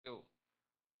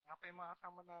pa yung mga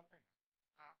kasama natin.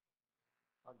 Ah,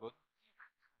 pagod.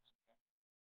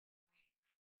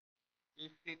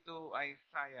 52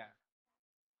 Isaiah,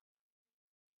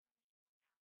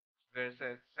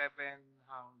 verses 7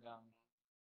 hanggang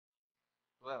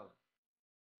 12. Okay?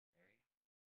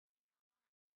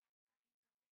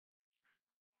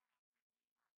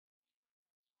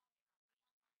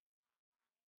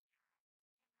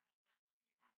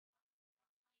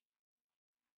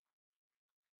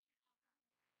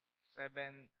 7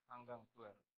 hanggang 12.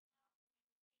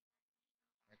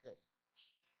 Okay.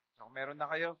 So, kung meron na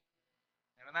kayo,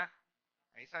 meron na.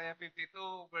 Isaiah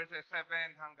 52, verses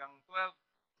 7 hanggang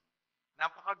 12.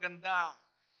 Napakaganda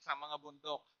sa mga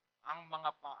bundok ang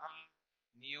mga paa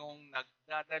niyong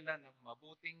nagdadala ng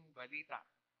mabuting balita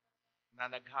na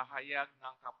naghahayag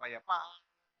ng kapayapaan,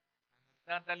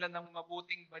 nagdadala ng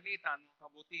mabuting balita ng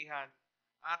kabutihan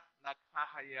at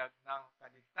naghahayag ng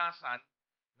kaligtasan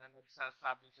na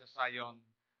nagsasabi sa Zion,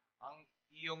 ang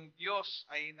iyong Diyos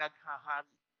ay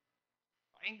naghahari.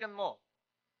 Pakinggan mo,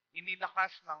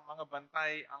 inilakas ng mga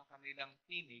bantay ang kanilang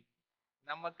tinig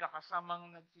na magkakasamang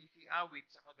nagsisiawit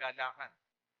sa kagalakan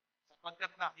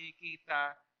sapagkat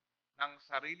nakikita ng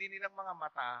sarili nilang mga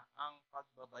mata ang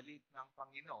pagbabalik ng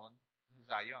Panginoon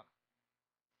sa Zion.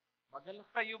 Magalak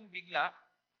kayong bigla,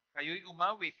 kayo'y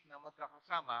umawit na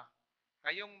magkakasama,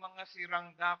 kayong mga sirang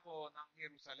dako ng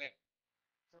Jerusalem,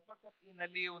 sapagkat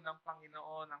inaliw ng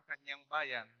Panginoon ang kanyang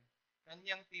bayan,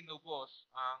 kanyang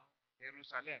tinubos ang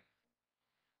Jerusalem.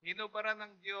 Hinubara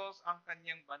ng Diyos ang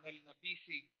kanyang banal na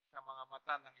bisig sa mga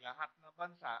mata ng lahat na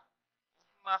bansa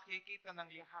at makikita ng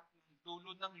lahat ng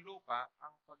dulo ng lupa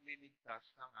ang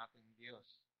pagliligtas ng ating Diyos.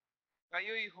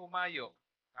 Kayo'y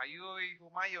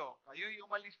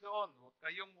umalis doon, huwag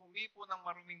kayong humipo ng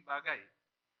maruming bagay.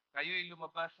 Kayo'y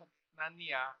lumabas sa gitna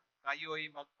niya, kayo'y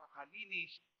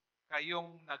magpakalinis,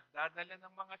 kayong nagdadala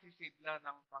ng mga sisidla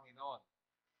ng Panginoon,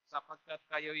 sapagkat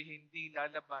kayo'y hindi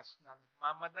lalabas ng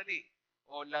mamadali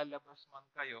o lalabas man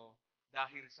kayo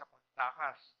dahil sa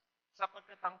pagtakas,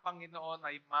 sapagkat ang Panginoon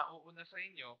ay mauuna sa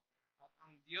inyo at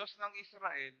ang Diyos ng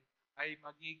Israel ay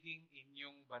magiging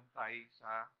inyong bantay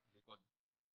sa likod.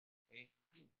 Okay?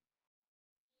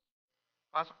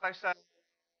 Pasok tayo sa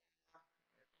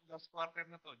last quarter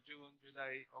na to, June,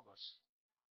 July, August.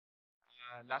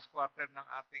 Last quarter ng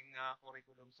ating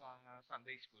curriculum sa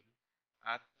Sunday School.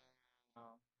 At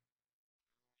uh,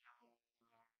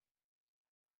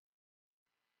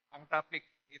 ang topic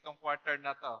itong quarter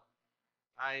na to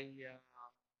ay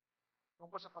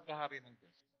tungkol sa paghahari ng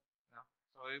Diyos. No?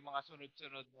 So, yung mga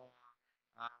sunod-sunod na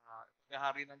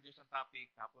paghahari ng Diyos ang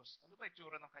topic, tapos ano ba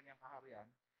itsura ng kanyang kaharian,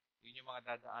 yun yung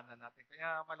mga dadaanan natin.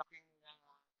 Kaya malaking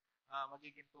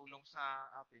magiging tulong sa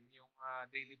atin yung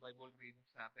daily Bible readings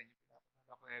natin, yung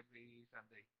pinapanood ko every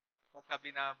Sunday. Pagka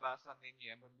binabasa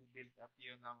ninyo yan, mag-build up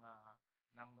yun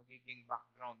ng magiging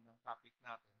background ng topic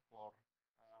natin for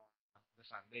uh, the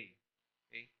Sunday.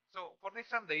 Okay? So, for this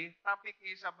Sunday, topic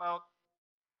is about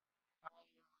uh,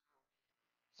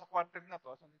 sa quarter na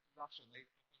to, sa introduction, ay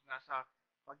tungkol nga sa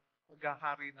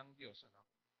paghahari ng Diyos. Ano?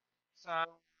 Sa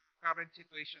current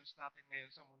situations natin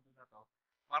ngayon sa mundo na to,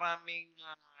 maraming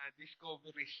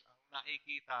discoveries ang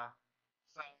nakikita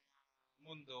sa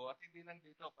mundo at hindi lang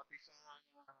dito, pati sa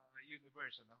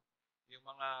universe. Ano? Yung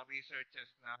mga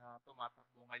researchers na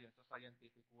tumatakbo ngayon sa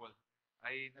scientific world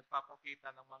ay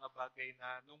nagpapakita ng mga bagay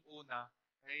na nung una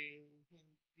ay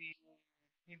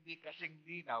hindi kasing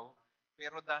linaw,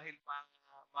 pero dahil pa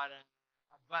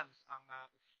advance ang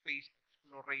space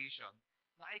exploration,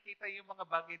 nakikita yung mga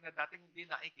bagay na dating hindi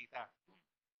nakikita.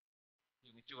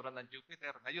 Yung itsura ng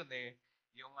Jupiter, ngayon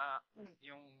yung,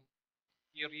 yung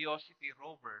Curiosity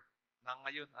rover na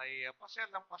ngayon ay pasyal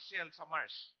ng pasyal sa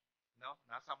Mars. No?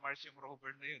 Nasa Mars yung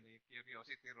rover na yun,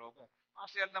 Curiosity rover.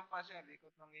 Pasyal ng pasyal,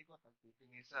 ikot ng ikot,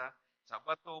 nagtitingin sa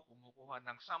bato, kumukuha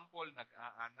ng sample,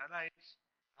 nag-a-analyze,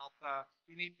 at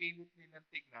pinipilit nilang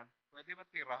tignan, pwede ba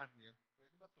tirahan yun?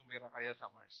 Pwede ba tumira kaya sa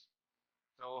Mars?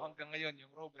 So hanggang ngayon,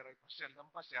 yung rover ay pasyal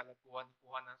at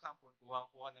kuha ng sample,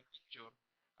 kuha ng picture,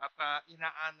 at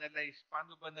ina-analyze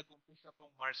paano ba nag-umpisa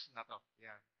tong Mars na to.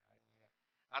 Yan.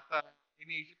 At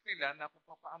iniisip nila na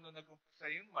kung paano nag-umpisa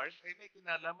yung Mars, ay may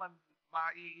kinalaman,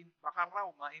 baka raw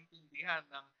maintindihan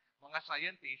ng mga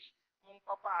scientists kung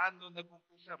paano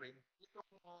nag-umpisa rin itong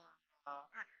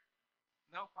Earth.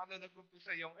 No? Paano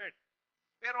nag-umpisa yung Earth.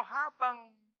 Pero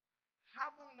habang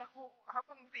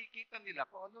nakikita nila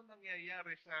kung ano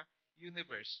nangyayari sa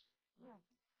universe,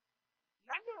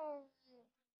 lalong,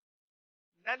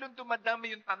 lalong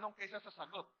dumadami yung tanong kaysa sa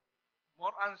sagot.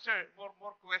 More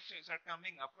questions are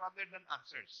coming up rather than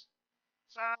answers.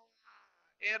 Sa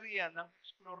area ng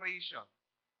exploration,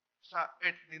 sa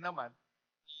earth din naman,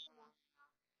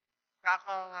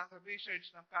 kaka-research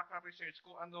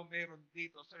kung ano meron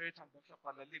dito sa earth hanggang sa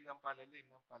palalim ng palalim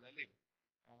ng palalim.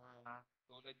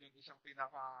 Tulad yung isang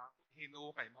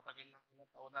pinaka-hinukay, matagal na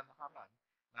ilang taon na nakaraan,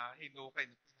 na hinukay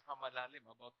na pinakamalalim,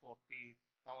 about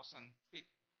 40,000 feet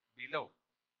below.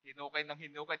 Hinukay ng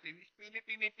hinukay.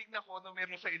 Tinitignan ko ano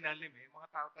meron sa ilalim eh. Mga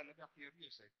tao talaga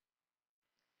curious eh.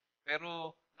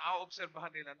 Pero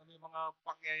naaobserbahan nila na may mga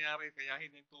pangyayari kaya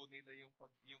hininto nila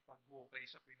yung paghukay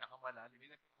sa pinakamalalim.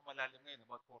 Yung pinakamalalim ngayon,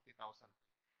 about 40,000.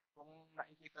 Kung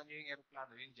nakikita niyo yung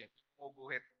aeroplano, yung jet,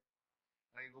 gumuguhit.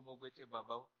 Gumuguhit sa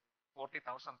ibabaw,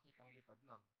 40,000 feet ang lipad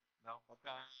nun. No?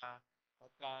 Pagka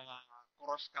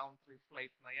cross-country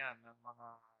flight na yan ng mga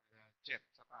jet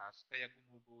sa taas, kaya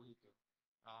gumuguhit yun.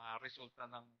 Resulta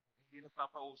ng, hindi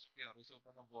nagpapausok yun, resulta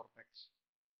ng vortex.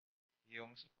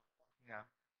 Yung support niya,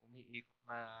 umiikot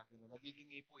na,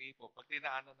 nagiging ipo-ipo. Pag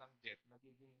dinaanan ng jet,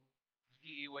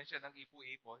 nagiiwan siya ng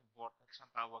ipo-ipo, vortex ang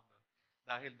tawag doon.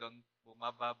 Dahil doon,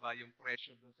 bumababa yung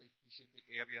pressure doon sa specific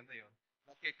area na yun,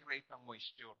 nagkikreate ng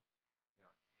moisture.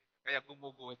 Yun. Kaya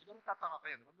gumuguhit. Siguro tataka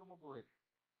kayo, ba't gumuguhit?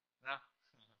 Na,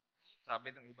 sabi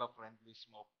ng iba, friendly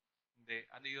smoke. Hindi,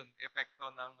 ano yun, epekto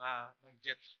ng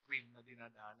jet stream na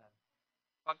dinadaanan.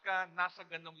 Pagka nasa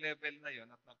ganong level na yon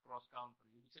at nag-cross country,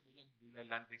 ibig sabihin hindi na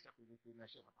landing sa Pilipinas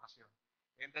yun, mataas yun.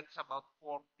 And that's about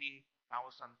 40,000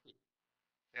 feet,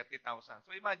 30,000.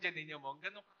 So imagine niyo mo,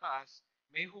 ganong kataas,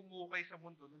 may humukay sa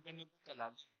mundo ng ganun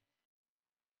kalalim.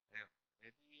 Ayun.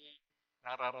 Eh di,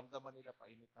 nararamdaman nila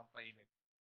painit ng painit.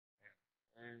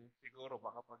 Ayun. Siguro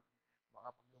baka pag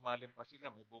lumalim pa sila,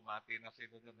 may bumati na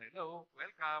sila doon. Hello,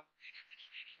 welcome.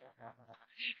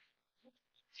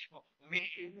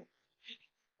 Umiinit.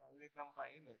 Painit ng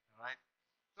painit. Alright?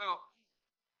 So,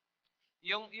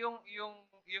 yung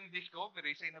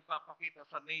discovery ay nagpapakita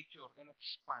sa nature and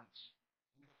expanse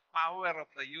the power of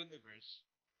the universe.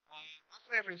 As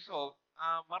a result,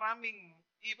 maraming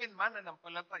even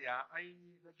mananampalataya ay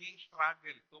naging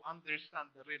struggle to understand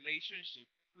the relationship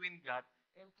between God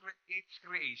and its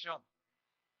creation.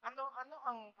 Ano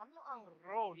ang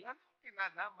role, ano ang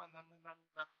kinalaman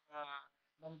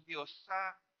ng Diyos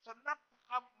sa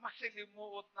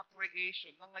napakamasilimuot na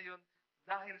creation na ngayon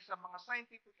dahil sa mga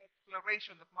scientific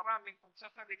exploration at maraming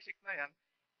pagsasaliksik na yan,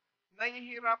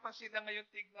 nahihirapan sila ngayon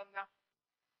tignan na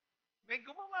may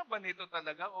gumawa ba nito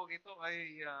talaga o ito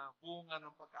ay bunga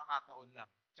ng pagkakataon lang,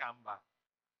 tsamba.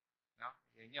 No?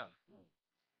 Yan yun.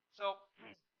 So,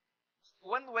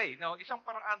 one way, no, isang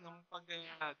paraan ng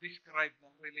pag-describe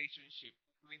ng relationship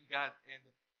between God and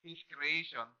His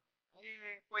creation, ay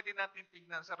pwede natin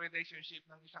tignan sa relationship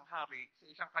ng isang hari sa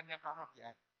isang kanyang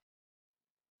kaharian.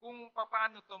 Kung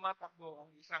paano tumatakbo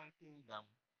ang isang kingdom,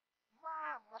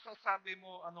 masasabi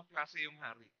mo anong klase yung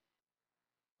hari.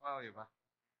 Oh, diba?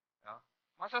 No?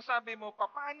 Masasabi mo,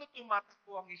 paano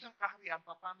tumatakbo ang isang kaharian,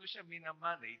 paano siya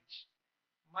minamanage,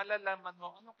 malalaman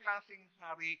mo anong klaseng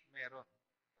hari meron.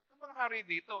 Ang mga hari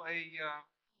dito ay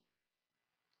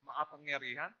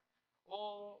makapangyarihan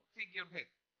o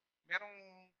figurehead.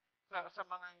 Merong sa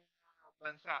mga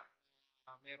bansa,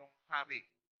 merong hari.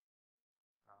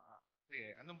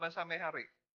 Sige, anong bansa may hari?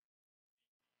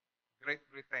 Great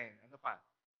Britain. Ano pa?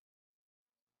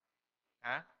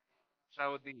 Ha?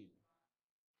 Saudi.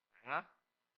 Ha?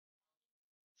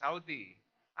 Saudi.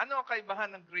 Ano ang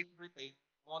kaibahan ng Great Britain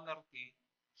monarchy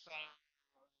sa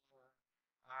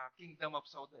Kingdom of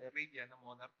Saudi Arabia na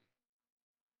monarchy?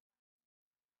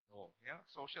 Oh, yeah.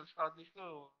 Social studies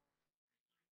to.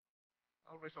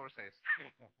 All resources.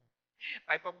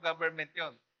 Type of government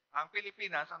yon. Ang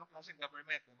Pilipinas, anong klaseng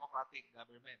government? Democratic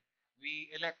government.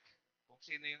 We elect kung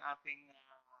sino yung ating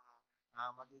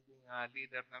magiging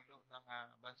leader ng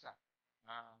bansa.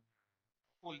 Uh,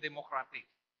 Full democratic.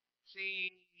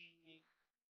 Si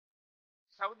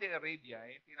Saudi Arabia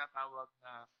ay tinatawag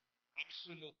na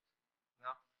absolute,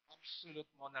 no?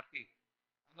 Absolute monarchy.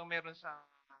 Ano meron sa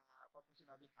pag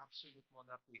sinabing absolute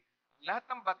monarchy?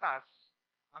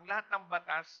 Ang lahat ng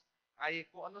batas ay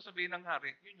kung ano sabihin ng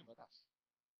hari, yun yung batas.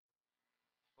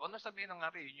 Kung ano sabihin ng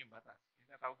hari, yun yung batas.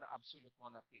 Tinatawag na absolute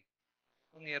monarchy.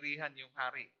 Pangyarihan yung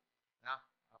hari. Na?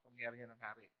 Pangyarihan ng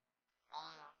hari.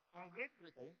 Ang Great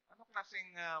Britain, anong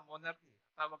klaseng monarchy?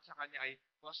 Tawag sa kanya ay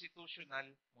constitutional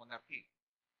monarchy.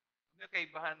 Ano yung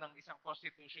kaibahan ng isang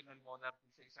constitutional monarchy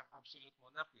sa isang absolute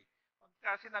monarchy?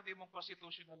 Pagka sinabi mong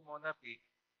constitutional monarchy,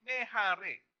 may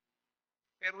hari,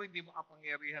 pero hindi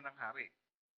makapangyarihan ng hari.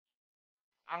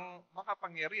 Ang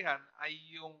makapangyarihan ay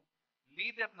yung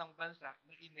leader ng bansa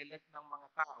na inelect ng mga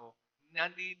tao,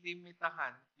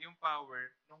 nalilimitahan yung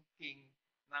power ng king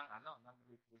ng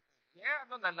Great Britain. Kaya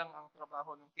ano na lang ang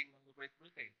trabaho ng king ng Great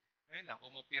Britain? Ayun lang,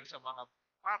 umappear sa mga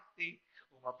party,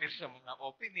 umappear sa mga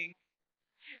opening,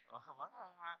 o mga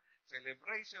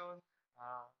celebration.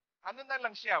 ah ano na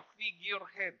lang siya,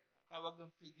 figurehead. Tawag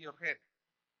ng figurehead.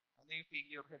 Ano yung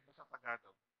figurehead mo sa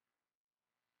Tagalog?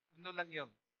 Ano lang yun?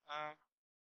 Ah,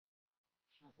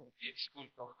 school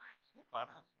ko.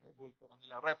 Parang bulto ka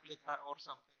nila. Replica or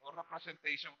something. Or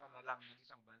representation ka na lang ng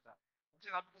isang bansa. Kasi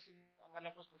sinabi kasi, ang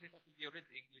alam ko kasi sa figurehead,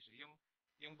 English,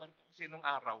 yung barko kasi nung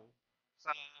araw,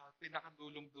 sa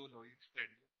pinakadulong-dulo, yung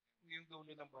stern, yung dulo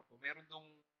ng barko, meron dong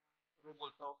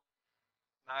rubulto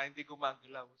na hindi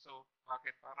gumagalaw. So,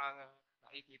 bakit? Para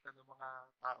nakikita ng mga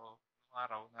tao ng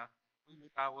araw na, uy,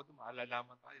 may tao doon,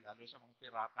 maalalaman tayo, lalo sa mga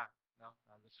pirata. No?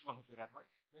 Lalo sa mga pirata.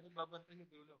 May nagbabantay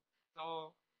yung dulo.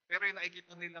 So, pero yung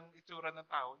nakikita nilang itsura ng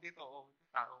tao, dito, oh, hindi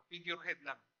tao, figurehead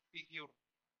lang. Figure.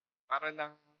 Para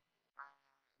lang, uh,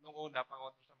 nung una,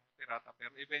 pangontra sa mga pirata.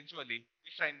 Pero eventually,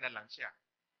 design na lang siya.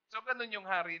 So, ganun yung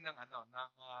hari ng,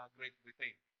 ng Great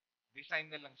Britain.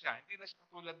 Design na lang siya. Hindi na siya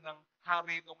tulad ng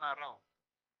hari nung araw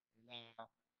na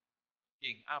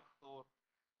King Arthur,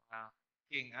 uh,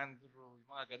 King Andrew, yung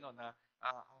mga gano'n na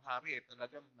ang hari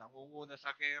talagang nangunguna sa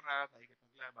gera,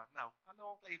 nakikipaglaban. Now,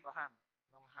 ano ang kaibahan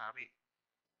ng hari?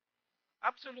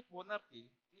 Absolute monarchy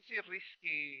is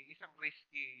isang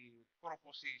risky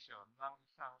proposition ng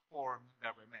isang form ng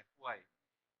government. Why?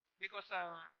 Because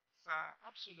sa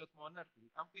absolute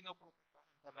monarchy, ang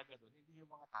pinoprotektahan talaga doon, hindi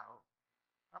yung mga tao.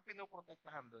 Ang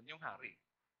pinoprotektahan doon, yung hari.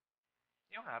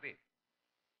 Yung hari.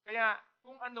 Kaya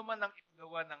kung ano man ang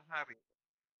ipagawa ng hari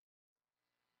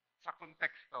sa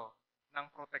konteksto ng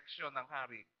proteksyon ng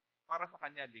hari, para sa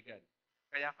kanya legal.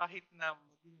 Kaya kahit na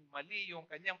maging mali yung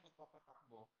kanyang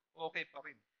pagpapatakbo, okay pa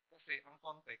rin. Kasi ang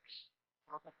context,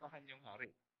 protektahan yung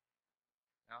hari.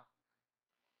 No?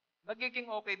 Nagiging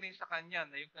okay din sa kanya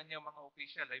na yung kanyang mga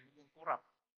official ay maging corrupt.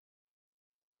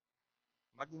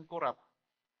 Maging corrupt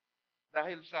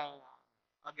dahil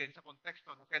again, sa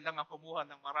konteksto na kailangan kumuha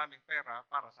ng maraming pera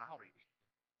para sa hari.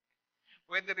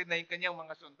 Pwede rin na yung kanyang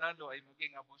mga sundalo ay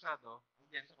maging abusado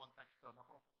again sa konteksto na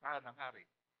protektahan ng hari.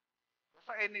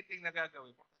 Sa anything na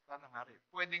gagawin, protektahan ng hari.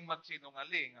 Pwedeng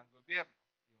magsinungaling ang gobyerno,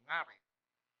 yung hari.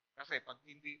 Kasi pag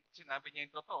hindi sinabi niya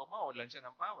yung totoo, mawalan siya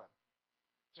ng power.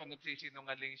 So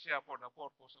nagsisinungaling siya for the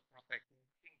purpose of protecting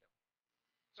the kingdom.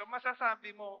 So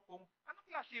masasabi mo kung anong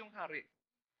klase yung hari?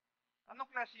 Anong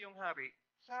klase yung hari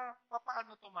sa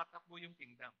paano tumatakbo yung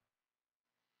kingdom?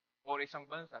 O isang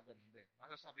bansa, ganun din.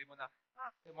 Masasabi mo na,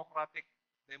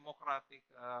 democratic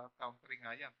country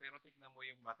nga yan. Pero tignan mo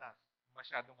yung batas.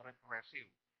 Masyadong repressive.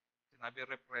 Sinabi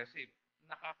repressive.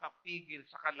 Nakakapigil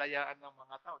sa kalayaan ng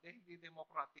mga tao. Hindi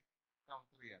democratic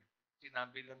country yan.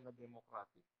 Sinabi lang na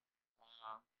democratic.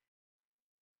 Uh,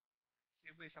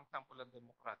 Sino isang sample ng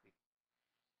democratic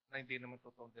na hindi naman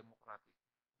totoong democratic?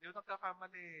 Hindi ko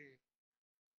nagkakamali.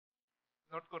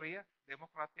 North Korea,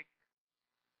 democratic.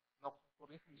 North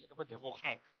Korea, hindi naman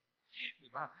democratic. Di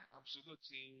ba? Absolute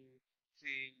si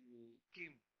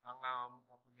Kim ang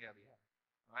kapangyarihan.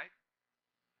 Right?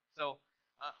 So,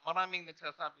 maraming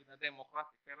nagsasabi na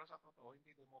democratic, pero sa totoo,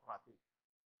 hindi democratic.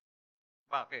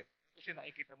 Bakit? Kasi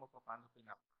nakikita mo pa paano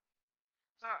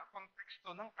sa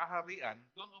konteksto ng kaharian,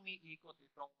 doon umiikot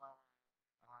itong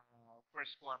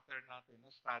first quarter natin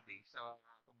na study sa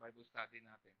Bible study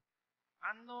natin.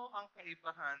 Ano ang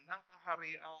kaibahan ng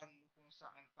kaharian kung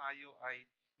saan tayo ay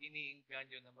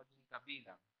iniingganyo na maging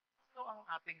kabilang? Ano ang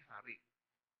ating hari?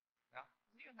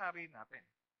 Ano yung hari natin?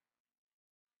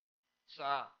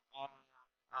 Sa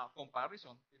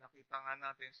comparison, pinakita nga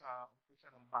natin sa umpisa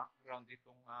ng background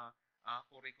itong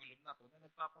curriculum na to na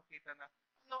nagpapakita na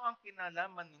ano ang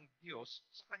kinalaman ng Diyos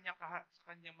sa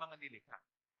kanyang mga nilikha.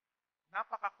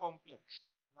 Napaka-complex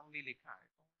ng nilikha.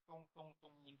 Itong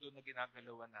mundo na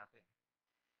ginagalawan natin.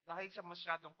 Dahil sa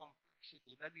masyadong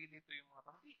complexity, nalilito yung mga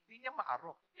tao. Hindi niya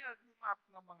maarok. Hindi maarok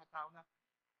ng mga tao na,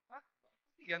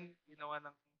 hindi yan ginawa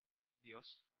ng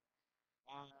Diyos.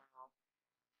 Uh,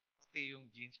 Pati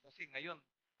yung genes. Kasi ngayon,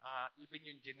 even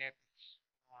yung genetics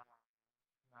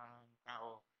ng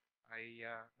tao ay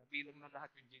nabilang na lahat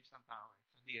yung genes ng tao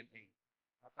sa DNA.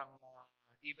 At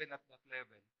even at that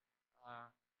level,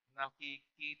 uh,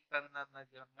 nakikita na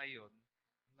ngayon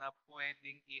na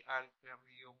pwedeng i-alter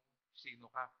yung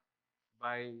sino ka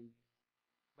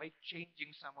by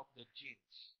changing some of the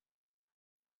genes.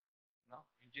 No?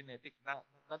 Yung genetic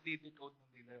na-decode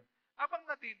nila yun. Habang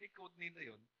na-decode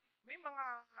nila yun, may mga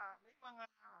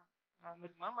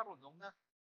nagmamarunong na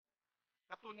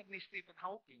katulad ni Stephen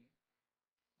Hawking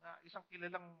na isang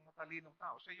kilalang matalinong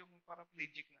tao. Siya yung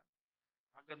paraplegic na.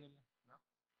 Ganun lang. No?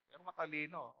 Pero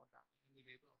matalino. O,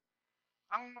 nilito.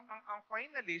 Ang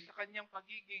finally, sa kanyang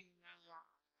pagiging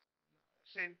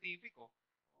scientifico,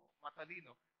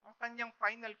 matalino, ang kanyang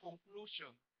final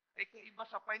conclusion ay kaiba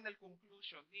sa final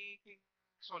conclusion ni King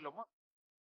Solomon.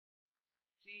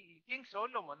 Si King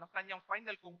Solomon, ang kanyang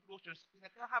final conclusion sa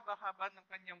pinagkahaba-haba ng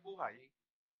kanyang buhay,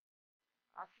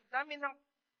 at sa dami ng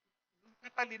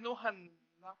katalinuhan,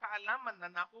 ng kaalaman na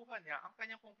nakuha niya, ang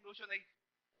kanyang conclusion ay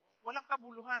walang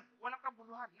kabuluhan. Walang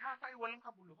kabuluhan. Lahat ay walang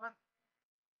kabuluhan.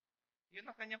 Yun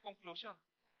ang kanyang conclusion.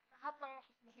 Lahat ng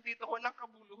dito walang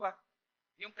kabuluhan.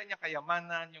 Yung kanyang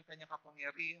kayamanan, yung kanyang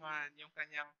kapangyarihan, yung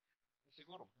kanyang,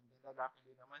 siguro, hindi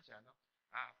lalaki din naman siya, no?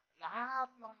 Lahat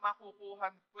ng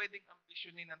makukuha, pwedeng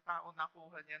ambisyonin ng tao,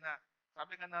 nakuha niya na.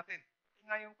 Sabi nga natin,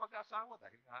 nga yung pag-asawa,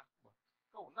 dahil nga,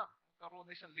 ikaw na, karoon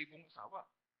na 1,000 asawa.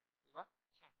 Di ba?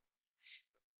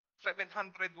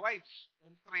 700 wives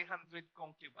and 300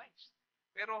 concubines.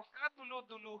 Pero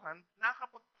kadulo-duluhan,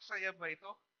 nakapagpasaya ba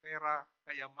ito? Pera,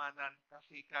 kayamanan,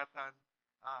 kasikatan,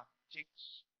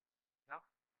 chicks. No?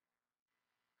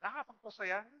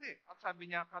 Nakapagpasaya? Hindi. At sabi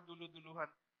niya, kadulo-duluhan,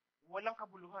 walang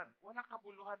kabuluhan. Walang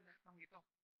kabuluhan lahat ng ito.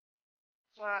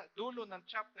 Sa dulo ng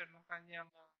chapter ng kanyang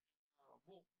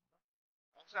book,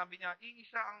 ang sabi niya,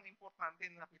 iisa ang importante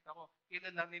na nakita ko.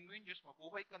 Kilalanin mo yung Diyos,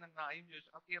 mabuhay ka ng naayong Diyos,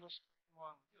 at i-respect mo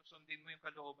ang Diyos. Sundin mo yung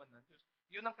kalooban ng Diyos.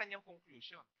 Yun ang kanyang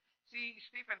conclusion. Si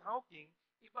Stephen Hawking,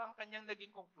 iba ang kanyang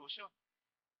naging conclusion.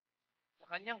 Sa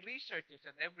kanyang researches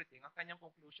and everything, ang kanyang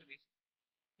conclusion is,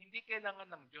 hindi kailangan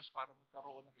ng Diyos para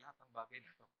magkaroon ng lahat ng bagay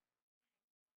na ito.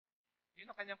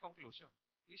 Yun ang kanyang conclusion.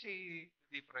 You see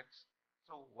the difference?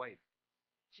 So wide.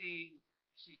 Si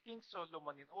King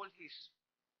Solomon, in all his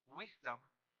wisdom,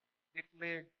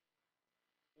 declared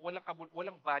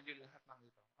walang value lahat ng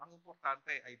ito. Ang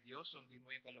importante ay Diyos, sundin mo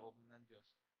yung kalooban ng Diyos.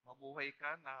 Mabuhay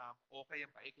ka na okay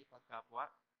ang paikipagkapwa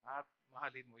at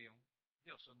mahalin mo yung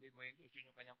Diyos. Sundin mo yung Diyos.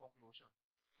 Yun yung kanyang conclusion.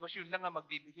 Because yun lang ang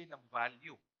magbibigay ng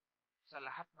value sa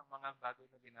lahat ng mga bagay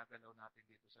na ginagalaw natin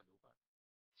dito sa lupa.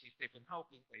 Si Stephen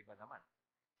Hawking, iba naman.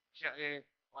 Siya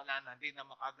wala na, hindi na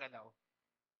makagalaw.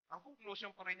 Ang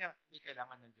conclusion pa rin niya, hindi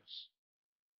kailangan ng Diyos.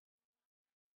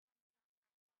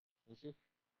 You see?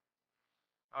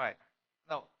 Alright.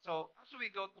 Now, so as we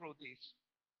go through this,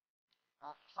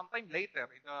 sometime later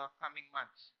in the coming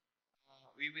months,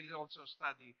 we will also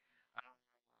study ano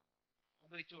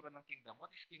itsura ng kingdom.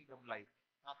 What is kingdom like?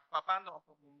 At paano ang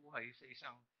pamumuhay sa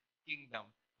isang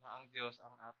kingdom na ang Diyos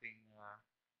ang ating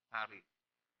hari.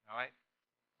 Alright?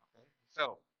 Okay.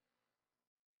 So,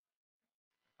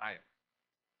 tayo.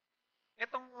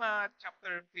 Itong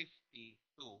chapter 52,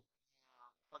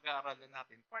 pag-aaralan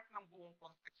natin, part ng buong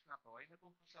context na to ay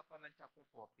nag-umpisa pa ng chapter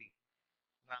 40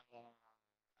 ng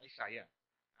Isaiah.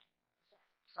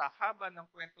 Sa haba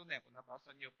ng kwento na kung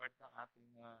nabasa niyo part ng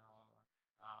ating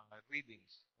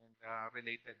readings and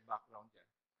related background dyan.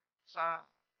 Sa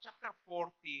chapter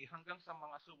 40 hanggang sa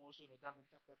mga sumusunod hanggang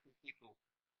chapter 52,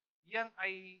 yan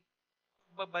ay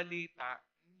babalita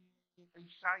ni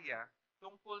Isaiah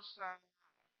tungkol sa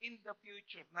in the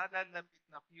future, nalalapit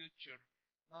na future,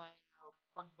 na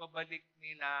pagbabalik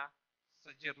nila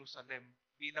sa Jerusalem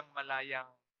bilang malayang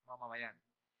mamamayan.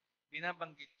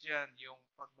 Binabanggit dyan yung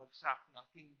pagbagsak ng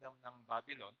kingdom ng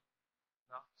Babylon,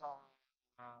 no? Sa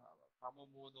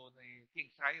pamumuno ni King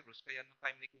Cyrus. Kaya noong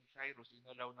time ni King Cyrus,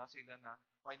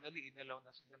 finally inalaw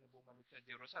na sila na bumalik sa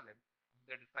Jerusalem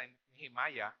under the time ni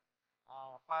Nehemiah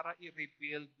para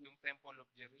i-rebuild yung Temple of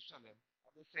Jerusalem.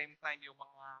 At the same time, yung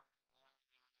mga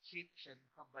citizen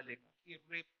kabalik,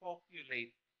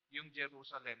 i-repopulate yung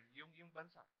Jerusalem, yung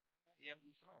bansa, yung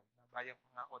Israel, na bayang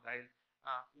pangako dahil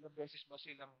ilang beses ba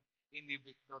silang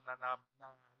inibig doon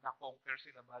na-conquer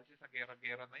sila bali sa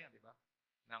gera-gera na yan, di ba?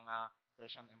 Ng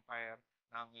Persian Empire,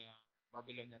 ng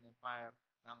Babylonian Empire,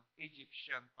 ng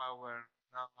Egyptian power,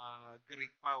 ng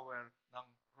Greek power, ng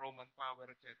Roman power,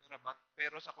 etc.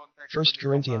 Pero sa context 1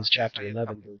 Corinthians chapter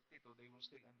 11. They were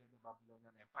still under the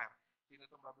Babylonian Empire. Sino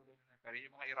itong Babylonian Empire?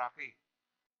 Yung mga Iraqi.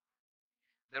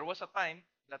 There was a time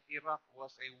that Iraq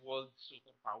was a world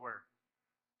superpower.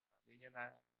 Hindi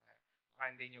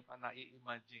nyo pa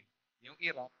na-imagine. Yung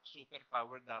Iraq,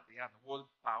 superpower dati yan. World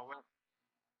power.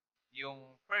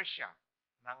 Yung Persia,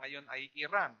 na ngayon ay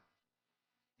Iran,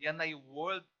 yan ay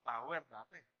world power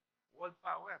dati. World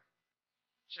power.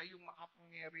 Siya yung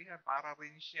makapangyarihan. Para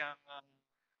rin siyang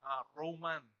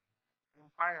Roman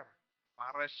Empire.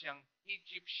 Para siyang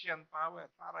Egyptian power.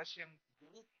 Para siyang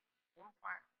Greek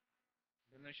Empire.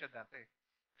 Ganun siya dati.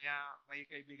 Kaya may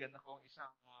kaibigan akong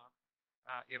isang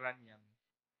Iranian.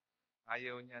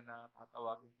 Ayaw niya na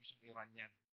tatawagin ko siyang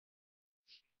Iranian.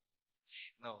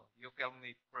 No, you call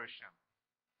me Persian.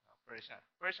 Persian.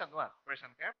 Persian what?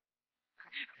 Persian cat?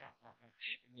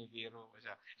 Inibiro ko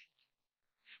siya.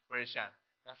 Persian.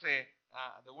 Kasi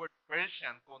the word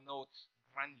Persian connotes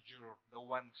grandeur, the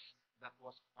ones that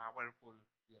was powerful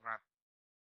Iraq.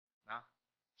 Na?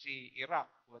 Si Iraq,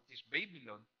 what is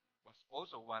Babylon, was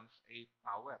also once a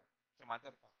power. Sa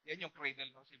matter of fact, yan yung cradle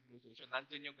ng civilization.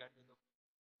 Nandun yung Garden of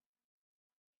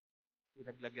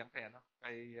pinaglagyan kay, ano,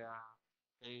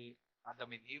 kay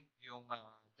Adam and Eve, yung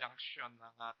junction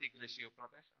ng Tigris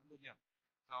Euphrates. Andun yan.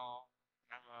 So,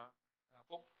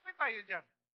 pupunta tayo dyan.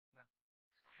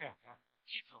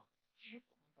 So,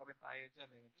 pumunta rin tayo dyan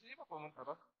eh. Gusto niyo ba pumunta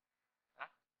ron? Ha?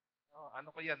 Oh,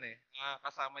 ano ko yan eh.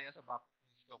 Kasama yan sa bucket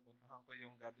list ko. Puntahan ko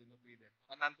yung Garden of Eden.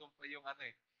 Nandun pa yung ano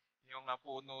eh. Yung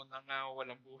puno ng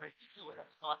walang buhay.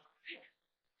 Walang tawa.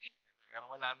 Pero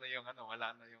wala na yung ano,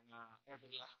 wala na yung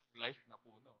everlasting life na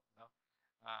puno. No?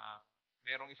 Ah,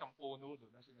 merong isang puno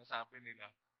doon na sinasabi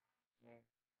nila. eh,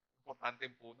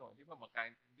 Importanteng puno. Hindi ba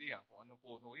magkaintindihan kung anong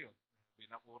puno yun?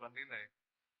 Binakuran nila eh.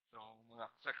 So, mga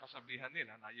sa kasabihan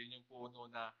nila na yun yung puno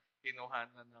na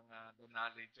kinuhanan ng the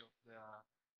knowledge of the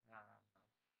uh,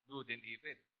 good and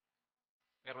evil.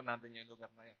 Pero nandun yung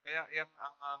lugar na yan. Kaya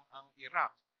ang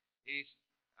Iraq is,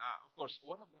 of course,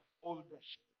 one of the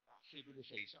oldest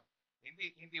civilization.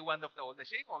 Hindi one of the oldest.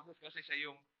 Siya yung oldest kasi siya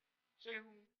yung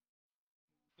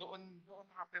doon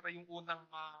nakatira yung unang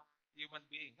human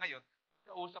being. Ngayon,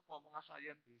 kausap mo mga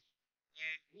scientists,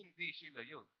 hindi sila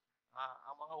yun.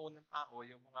 Ang mga unang tao,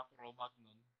 yung mga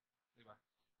Cro-Magnon, di ba?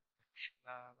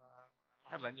 Na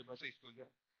alam niyo ba sa school yan?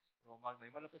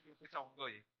 Cro-Magnon, malapit yung sa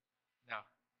unggoy. Na,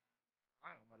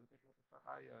 malapit pa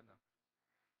tayo, no?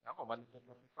 Ako, malapit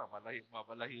pa,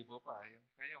 mabalahibo pa. Yung,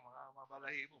 kayo, mga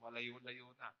mabalahibo,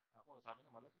 malayo-layo na. Ako, sabi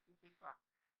na, malapit pa.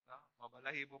 No?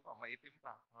 Mabalahibo pa, maitim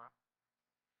pa. Ha?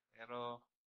 Pero,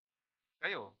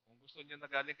 kayo, kung gusto niyo na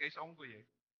galing kayo sa unggoy,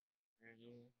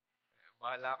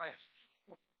 bahala kayo.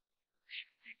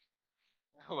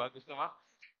 Gusto mo?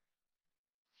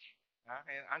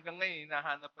 Kaya hanggang ngayon,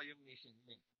 hinahanap pa yung missing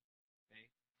link. Okay?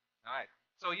 Alright.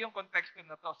 So, yung context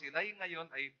na to, sila yung ngayon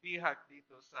ay bihag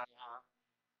dito sa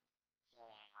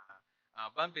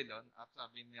Babylon at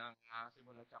sabi niya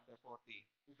simula chapter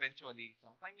 40, eventually,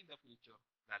 sometime in the future,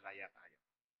 lalaya tayo.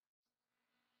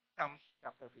 Comes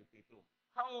chapter 52.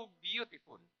 How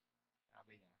beautiful,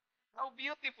 sabi niya. How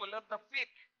beautiful are the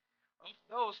feet of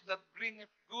those that bring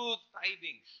good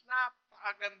tidings.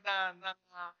 Napakaganda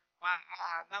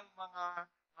ng mga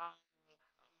uh,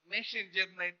 messenger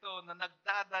na ito na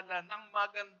nagdadala ng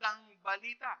magandang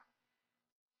balita.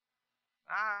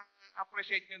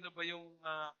 Appreciate nyo na ba yung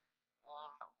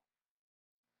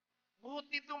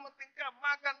buti dumating ka,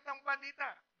 magandang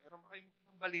balita. Meron ba kayong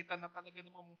magandang balita na talaga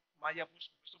namang mayabos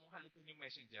gusto mong halikan yung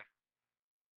messenger?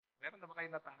 Meron na ba kayo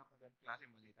natanggap na ganang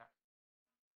klaseng balita?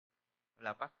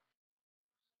 Wala pa?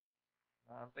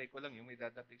 Antay ko lang yung may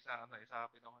dadating sa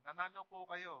sa pinangon. Nanalo po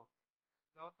kayo.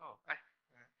 Loto.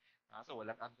 So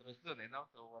walang address doon eh, no?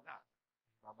 So wala.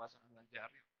 Babasa ka ng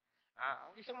dyaryo.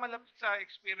 Ang isang malapit sa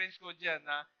experience ko diyan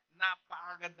na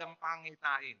napakagandang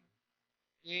pangitain.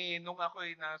 Nung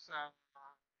ako'y nasa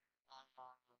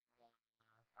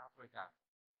Africa,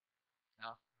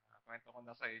 no? Kwento ko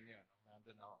na sa inyo, no?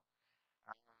 Nandun ako.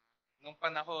 Ah, nung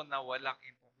panahon na walang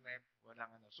internet,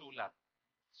 walang sulat.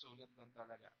 Sulat lang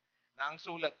talaga. Na ang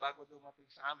sulat bago dumating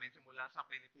sa amin, simula sa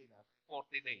Pilipinas,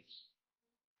 40 days.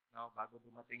 No, bago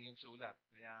dumating yung sulat.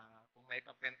 Kaya kung may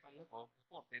kapental ako,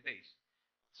 40 days.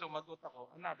 Sumagot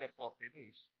ako, another 40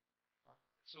 days.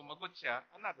 Sumagot siya,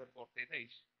 another 40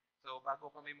 days. So, bago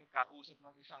kami magkausap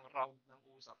ng isang round ng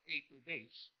usap, 80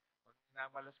 days. Pag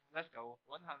minamalas-malas ka,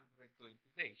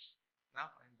 120 days.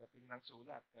 Na, ang dating ng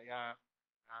sulat. Kaya,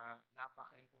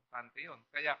 napaka-importante yun.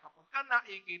 Kaya kapag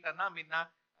nakikita namin na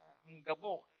ang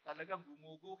gabok talagang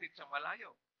gumuguhit sa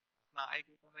malayo,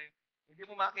 nakikita na yun. Hindi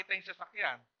mo makita yung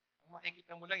sasakyan. Ang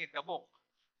makikita mo lang yung gabok.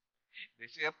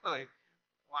 Desierto eh.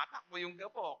 Watak mo yung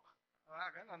gabok.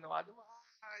 Ganun.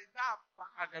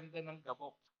 Napakaganda ng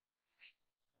gabok.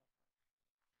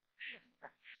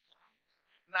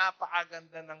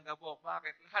 Napakaganda ng gabok.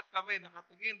 Bakit? Lahat kami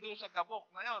nakatingin doon sa gabok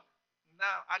na yon.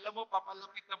 Na alam mo,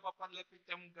 papalapit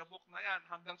yung gabok na yan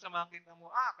hanggang sa makita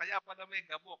mo, kaya pala may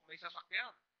gabok, may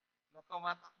sasakyan na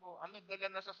tumatakbo. Ano dala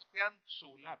na sasakyan?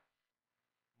 Sulat.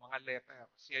 Mga letter.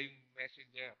 Siya yung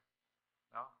messenger.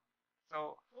 No?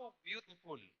 So,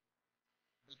 beautiful.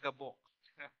 The gabok.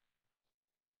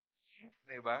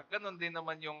 Diba? Ganon din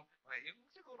naman yung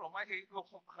siguro, mahihigo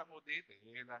pa ako dito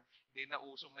eh, na, hindi na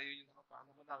uso ngayon yung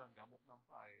paano mo nakagamok ng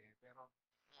pa eh. Pero,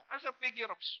 as a figure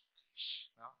of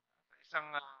speech, no?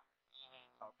 Isang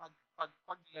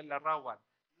paglalarawan,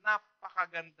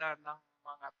 napakaganda ng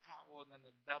mga tao na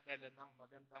nagdadala ng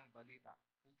magandang balita.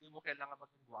 Hindi mo kailangan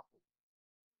maging gwapo.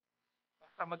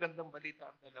 Sa magandang balita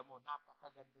ang dala mo,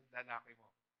 napakagandang lalaki mo.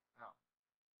 No?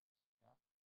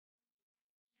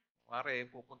 Kunwari,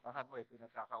 pupuntahan mo,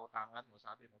 pinagkakautangan mo,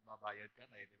 sabi, magbabayad ka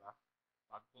na di ba?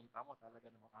 Pagpunta mo, talaga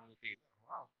namang ang ngiti.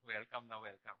 Wow, welcome na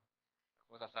welcome.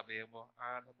 Kung sasabihin mo,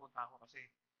 napunta ako kasi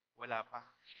wala pa.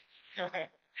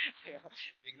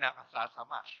 Bigla ka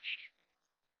sasama.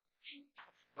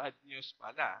 Bad news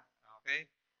pala.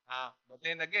 Okay? But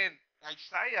then again,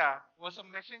 Isaiah was a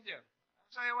messenger.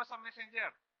 Isaiah was a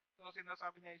messenger. So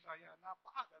sinasabi niya Isaiah,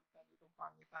 napakaganda nitong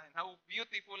pangitan. How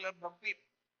beautiful are the feet.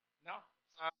 No?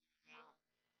 Sa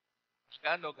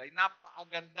Tagalog ay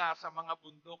napakaganda sa mga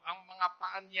bundok. Ang mga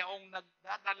paan niyaong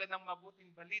nagdadala ng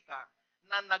mabuting balita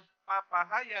na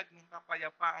nagpapahayag ng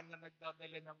kapayapaan, na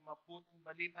nagdadala ng mabuting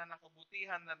balita ng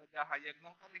kabutihan, na naghahayag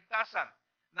ng kaligtasan,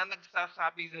 na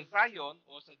nagsasabi sa Zion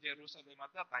o sa Jerusalem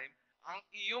at that time, ang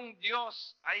iyong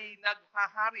Diyos ay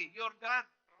naghahari. Your God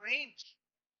reigns.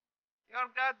 Your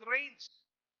God reigns.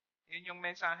 Yun yung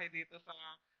mensahe dito sa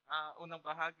unang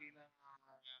bahagi ng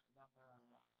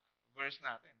verse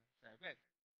natin, 7.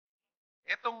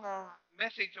 Itong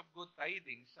message of good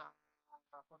tidings sa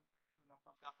konteksto ng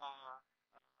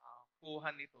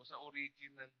pagkakakuha nito sa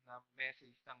original na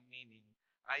message ng meaning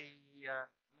ay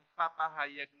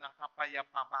nagpapahayag ng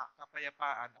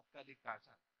kapayapaan at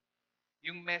kaligtasan.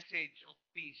 Yung message of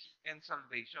peace and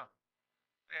salvation.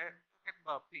 Bakit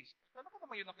ba peace? Ano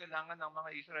naman yun ang kailangan ng mga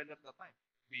Israel at that time?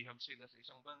 Bihag sila sa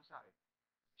isang bansa.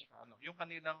 Tsaka yung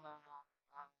kanilang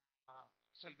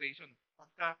salvation,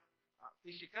 pagka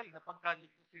physical, na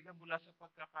pagkaligtas sila mula sa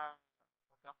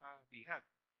pagkakabihag.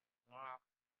 Uh,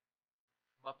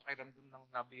 Mapakiramdam ng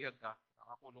nabihag ka,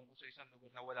 nakakulong ko sa isang lugar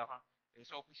na wala ka.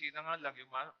 Sa opisina nga lang,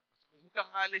 huwag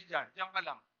kang alis dyan, dyan ka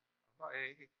lang.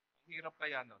 Hirap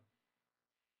kaya nun.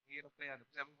 Hirap kaya nun.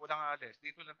 Sabi mo lang alis,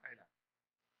 dito lang tayo lang.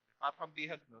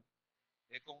 Papambihag nun.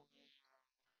 Kung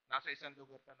nasa isang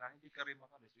lugar ka na, hindi ka rin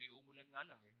makalis, umulan nga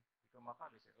lang hindi ka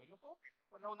makalis. Ano COVID?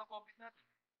 Panahon ng COVID natin.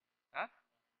 Ha?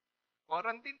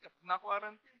 Quarantine ka. Pag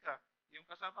na-quarantine ka, yung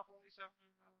kasama kong isang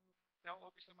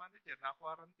office manager,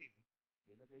 na-quarantine.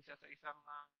 Nilagay siya sa isang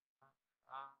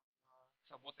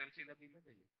sa motel sila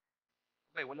nilagay.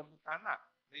 Okay, walang bintana.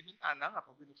 May bintana nga,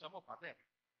 pag binuksan mo, pater.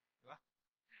 Di ba?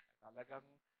 Talagang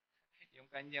yung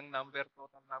kanyang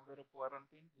total number of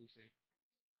quarantine days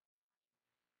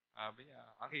sabi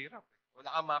niya, ang hirap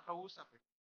Wala kang makausap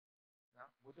No?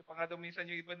 Buti pa nga daw minsan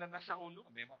yung iba na nasa ulo,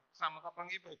 may kasama ka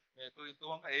pang iba.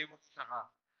 Tuwang ka, mag-isa ka.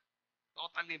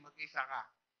 Totally mag-isa ka.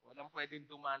 Walang pwedeng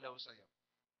dumalaw sa'yo.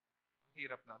 Ang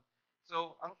hirap nun.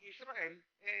 So, ang Israel,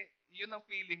 yun ang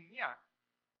feeling niya.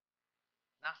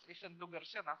 Nasa isang lugar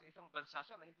siya, nasa isang bansa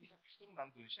siya, na hindi siya gustong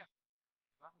nandun siya.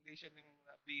 Diba? Hindi siya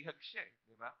bihag siya,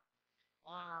 di ba?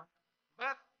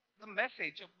 But the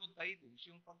message of good tidings,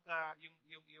 yung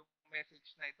message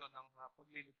na ito ng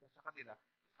pagliligtas sa kanila,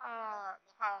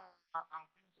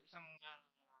 naka-angkol sa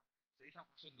isang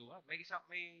kasunduan.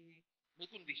 May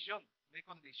kondisyon, may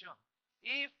kondisyon.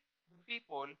 If the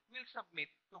people will submit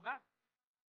to God,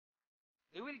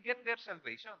 they will get their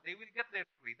salvation, they will get their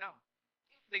freedom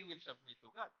if they will submit to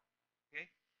God. Okay?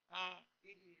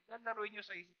 Lalaroin nyo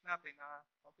sa isip natin na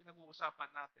pag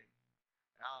pinag-uusapan natin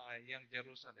yung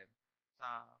Jerusalem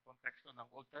sa konteksto ng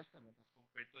Old Testament as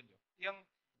compared to nyo, yung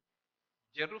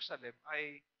Jerusalem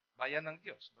ay bayan ng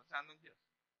Diyos, bansa ng Diyos.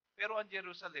 Pero ang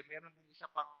Jerusalem, meron din isa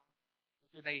pang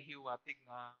pinahihiwatig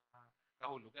na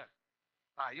kahulugan.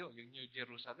 Tayo, yung New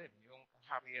Jerusalem, yung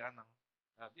kaharian ng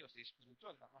Diyos,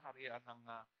 spiritual na kaharian ng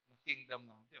kingdom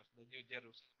ng Diyos, the New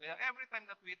Jerusalem. Kaya every time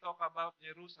that we talk about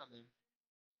Jerusalem,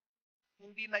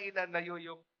 hindi na ilalayo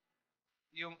yung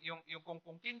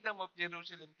kung kingdom of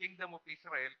Jerusalem, kingdom of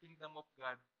Israel, kingdom of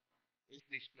God is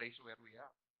this place where we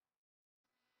are.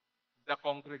 The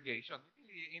congregation.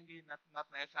 Hindi not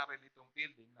necessarily itong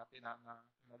building na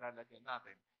nalalagyan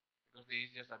natin because this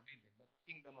is just a building. But the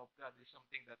kingdom of God is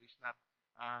something that is not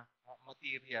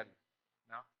material.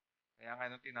 No? Kaya nga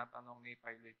nung tinatanong ni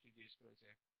Pilate si Jesus Christ,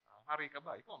 hari ka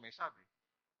ba? Ikaw may sabi.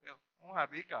 Kung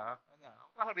hari ka,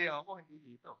 ang kaharian ko hindi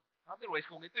dito. Otherwise,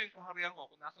 kung ito yung kaharian ko,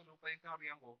 kung nasa lupa yung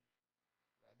kaharian ko,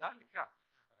 dali ka.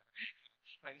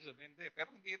 Hindi.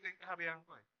 Pero hindi ito yung kaharian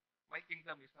ko My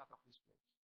kingdom is not of this place.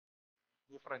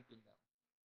 Different kingdom.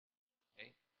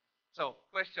 Okay? So,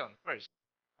 question first.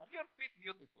 Are your feet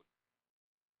beautiful?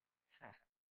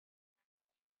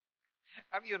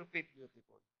 Are your feet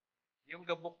beautiful? Yung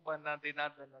gabok ba na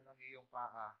dinadala ng iyong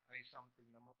paa ay something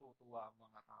na matutuwa ang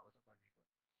mga tao sa paligid.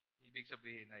 Ibig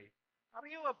sabihin ay, are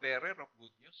you a bearer of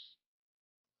good news?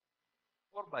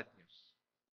 Or bad news?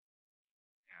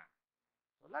 Yeah.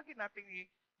 So, lagi nating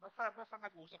basta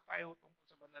nag-usap tayo tungkol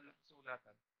sa banal na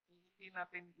sulatan, hindi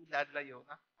natin ilalayo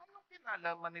na anong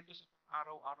kinalaman nito sa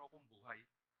araw-araw kong buhay.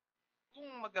 Kung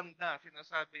maganda,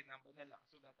 sinasabi ng banal na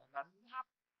kasulatan na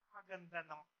napakaganda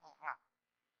ng paa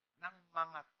ng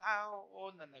mga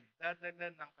tao na nagdadala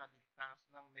ng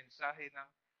kaligtasan, ng mensahe ng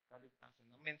kaligtasan,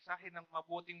 ng mensahe ng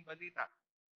mabuting balita.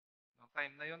 Noong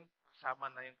time na yun,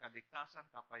 kasama na yung kaligtasan,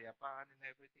 kapayapaan, and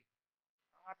everything.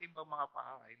 Ang ating bang mga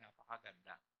paa ay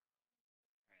napakaganda.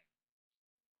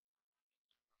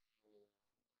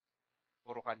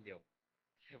 Puro kalyo.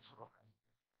 Puro kalyo.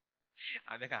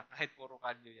 Ano nga, kahit puro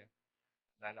kalyo yan.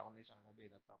 Dala ko na isang gabi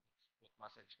na tapos foot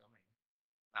massage kami.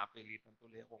 Napilitan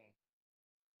tuloy akong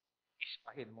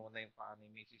ispahin muna yung paa ni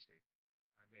Mrs. Eh.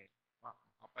 Sabi,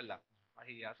 kapal lang.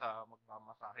 Kahiya sa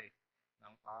magmamasahe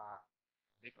ng paa.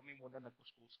 Hindi kami muna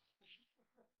nagkuskus.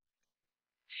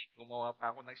 Gumawa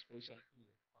pa ako ng special tool.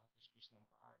 Pang kuskus ng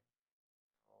paa.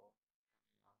 So,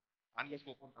 unless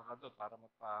pupunta ka doon para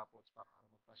magpa-pots pa, para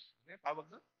ano yung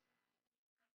tawag doon?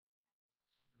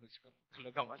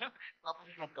 Talagang ano?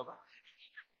 Papasunod ka ba?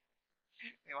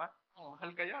 Di ba? Oh,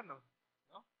 mahal kaya, no?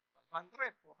 No?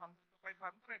 500, 400 to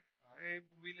 500. Eh,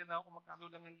 bumili na ako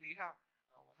magkano lang ng liha.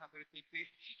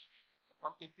 150.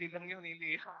 150 lang yun, yung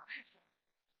liha.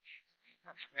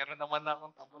 Meron naman na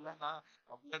akong tabulan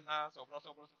na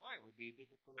sobra-sobra sa koy.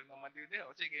 Didikit ko lang naman din.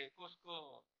 O sige,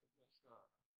 kusko. Kusko.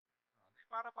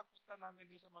 Para pagpunta namin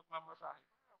din sa magmamasahe.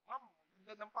 Ma'am,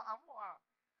 ganda ng paa mo ah.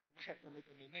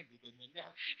 Kanina, hindi ganyan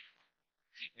yan.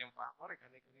 Yung paa ko rin,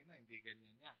 kanina, hindi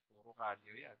ganyan yan. Puro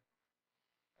cardio yan.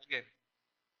 Again,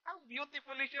 how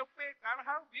beautiful is your face?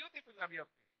 How beautiful are your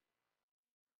face?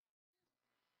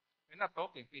 We're not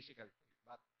talking physical face,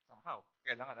 but somehow,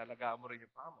 kailangan alagaan mo rin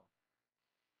yung paa mo.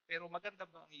 Pero maganda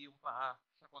ba ang iyong paa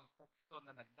sa konteksto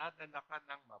na nagdadala ka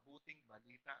ng mabuting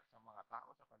balita sa mga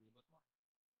tao sa palibot mo?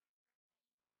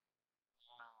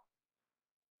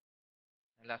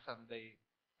 Last Sunday,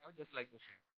 I would just like to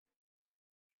share.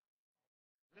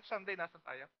 Last Sunday, nasan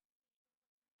tayo?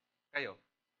 Kayo?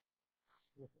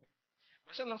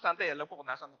 Basta nung Sunday, alam ko kung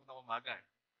nasan ako na umaga. Eh.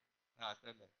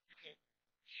 Nasan eh.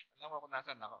 Alam ko kung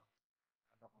nasan ako.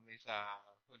 Ano kami sa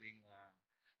huling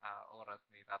oras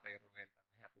ni Tatay Ruel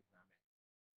na nahatid namin.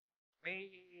 May,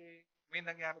 may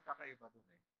nangyari kakaiba dun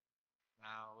eh.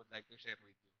 Na I would like to share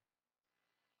with you.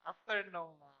 After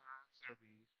nung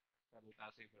service, salita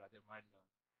si Brother Marlon,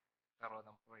 karoon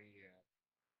ng prayer,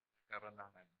 karoon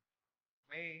ng ano.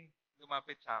 May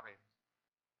lumapit sa akin,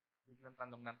 biglang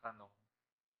tanong ng tanong,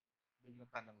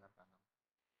 biglang tanong ng tanong.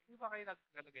 Hindi ba kayo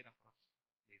naglalagay ng cross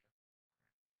dito?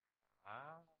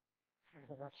 Ah,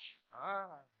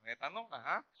 may tanong ka,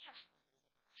 ha?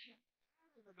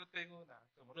 Sagot ko yung una.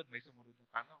 May sumunod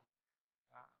yung tanong.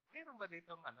 Mayroon ba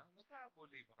dito ano?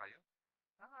 Nagka-bully ba kayo?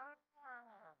 Ah,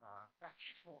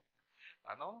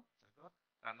 tanong, sagot,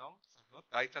 tanong, sagot.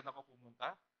 Kahit saan ako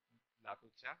pumunta,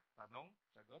 lapit siya, tanong,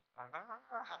 sagot.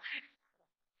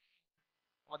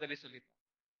 Madali sulit.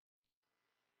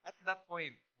 At that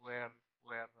point where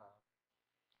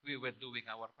we were doing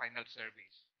our final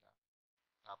service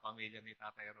sa pamilya ni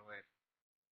Tatay Ruel,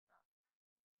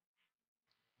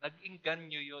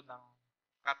 nag-inganyo yun ng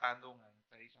katanungan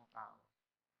sa isang tao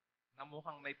na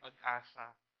mukhang may pag-asa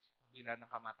sa kabila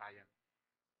ng kamatayan.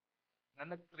 Na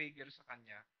nag-trigger sa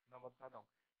kanya na magtanong,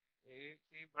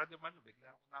 si Brother Manu,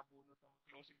 bigla ako nabunot ng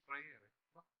closing prayer. Eh.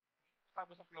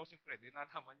 Tapos sa closing prayer, di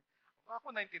nalaman niya.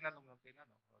 Ako na yung tinanong ng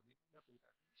tinanong. Di ko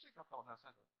napitan. Sikat ako na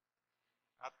sagot.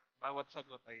 At bawat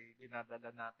sagot ay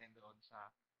dinadala natin doon sa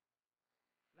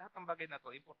lahat ng bagay na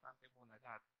to, importante muna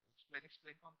lahat.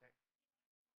 Explain konti.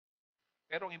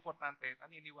 Pero ang importante,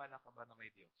 naniniwala ka ba na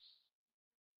may Diyos?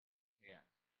 Yan.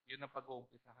 Yun ang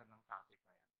pag-uumpisahan ng topic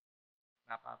na yan.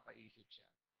 Napapaisip siya.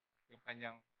 Yung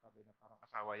kanyang, sabi na parang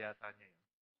asawa yata niya yun.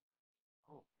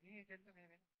 Oh, ganyan,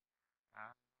 ganyan.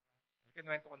 Ah,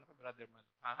 kinuwento ko na kay Brother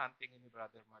Mano. Hahantingin ni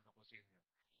Brother Mano kung sino yun.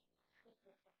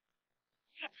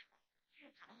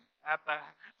 At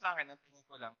sa akin, ang tingin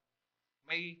ko lang,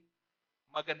 may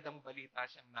magandang balita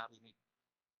siyang narinig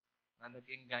na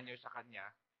nag-inganyo sa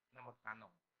kanya na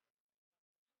magtanong.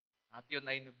 At yun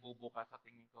ay nagbubuka sa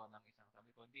tingin ko ng isang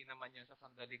sabi ko, hindi naman yun sa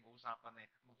sandaling usapan eh,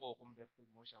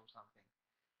 magkukonvertin mo siya o something.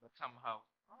 But somehow,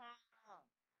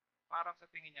 parang sa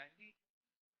tingin niya, hindi,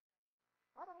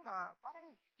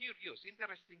 parang curious,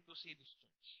 interesting to see this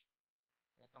church.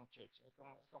 Itong church,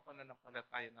 itong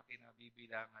pananampalataya na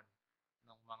kinabibilangan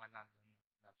ng mga nandun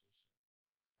na church.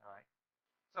 Alright?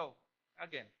 So,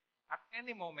 again, at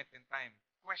any moment in time,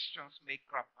 questions may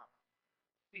crop up.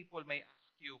 People may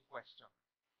ask you questions.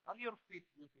 Are your feet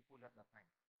beautiful at that time?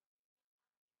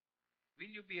 Will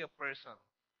you be a person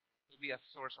to be a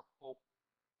source of hope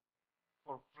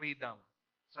for freedom,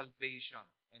 salvation,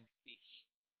 and peace.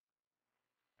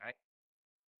 Right?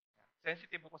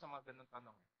 Sensitive ako sa mga ganun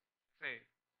tanong. Kasi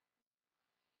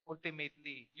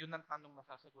ultimately, yun ang tanong na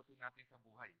sasagutin natin sa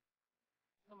buhay.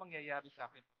 Ano mangyayari sa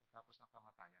akin pagkatapos ng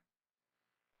kamatayan?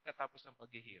 Pagkatapos ng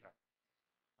paghihirap?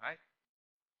 Right?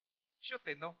 Shoot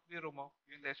no? Biro mo,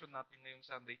 yung lesson natin ngayong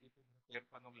Sunday, ito yung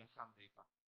pa nung last Sunday pa.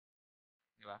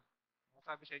 Di ba?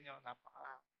 Sabi sa inyo,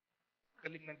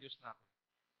 napaka-galing ng Diyos natin.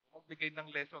 Magbigay ng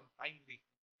lesson, timely.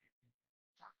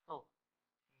 Sakto.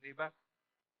 Di ba?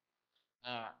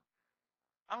 Ah,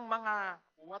 ang mga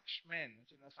watchmen,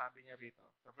 sinasabi niya rito,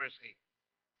 sa verse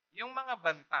 8, yung mga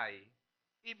bantay,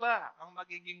 iba ang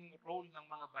magiging role ng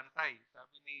mga bantay.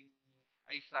 Sabi ni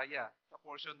Isaiah sa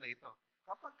portion na ito.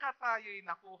 Kapag ka tayo'y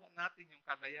nakuha natin yung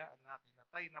kalayaan natin na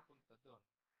tayo napunta doon,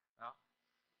 no?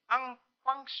 Ang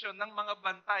function ng mga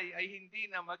bantay ay hindi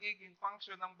na magiging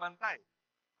function ng bantay.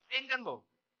 Tingnan mo,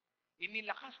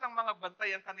 inilakas ng mga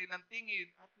bantay ang kanilang tingin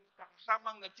at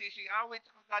kasamang nagsisiawit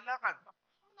sa kagalakan.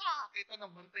 Nakakita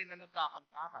ng bantay na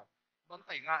nagkakantakan.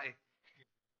 Bantay nga eh.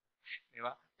 Di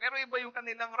ba? Pero iba yung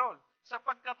kanilang role.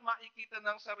 Sapagkat makikita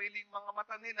ng sariling mga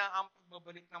mata nila ang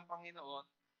pagbabalik ng Panginoon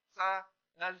sa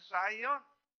Zion.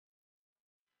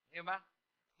 Di ba?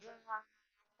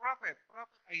 Prophet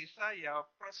Isaiah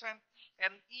present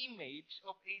an image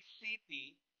of a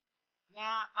city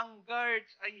na ang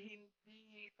guards ay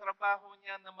hindi trabaho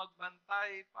niya na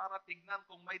magbantay para tignan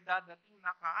kung may dadating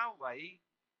na kaaway.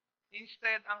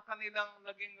 Instead, ang kanilang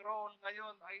naging role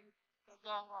ngayon ay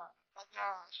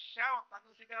taga-shout,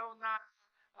 taga-sigaw na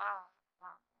ah,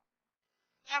 ah,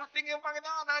 darating yung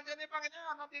Panginoon, nandiyan yung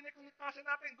Panginoon, nandiyan yung kaligtasan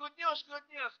natin. Good news, good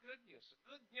news, good news.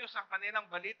 Good news ang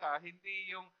kanilang balita,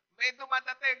 hindi yung may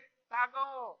dumadating,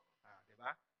 tago. Di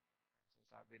ba? So,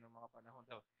 sabi ng mga panahon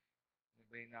daw, hindi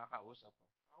ba yung nakakausap ko?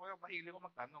 Ako yung mahilig ko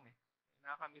magtanong eh.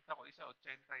 Nakakamit ako isa,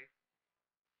 86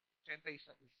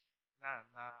 na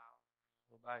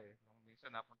babae. Nung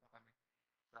minsan napunta kami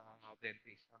sa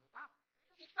dentist. Sabi,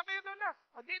 dentist na kayo doon na.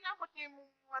 Di inabot niyo yung,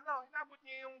 inabot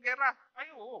niyo yung gera.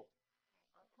 Ay, oo.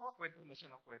 Kwento na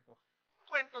siya ng kwento.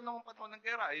 Kwento nung panahon ng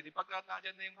gera, di pagka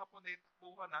nandiyan na yung hapon na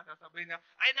itakbuhan na, sasabihin niya,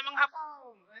 ay namang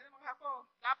hapon! Ay namang hapon!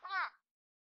 Dapa!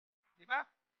 Di ba?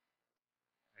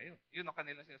 Ayun, yun ang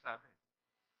kanila sinasabi.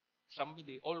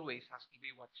 Somebody always has to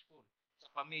be watchful.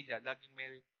 Sa pamilya, laging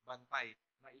may bantay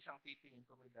na isang titingin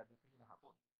kung may dadating na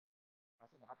hapon.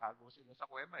 Kasi nakatago sila sa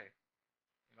kuweba eh.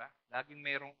 Diba? Laging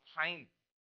mayroong sign.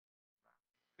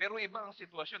 Pero iba ang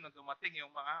sitwasyon na dumating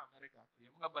yung mga Amerikano.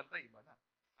 Yung mga bantay, iba na.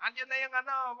 Andiyan na yung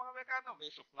mga Amerikano, may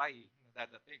supply na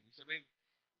dadating. Sabihin,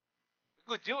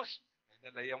 good news. May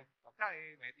dala yung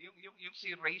pagkain. Yung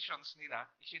si rations nila,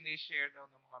 isinishare daw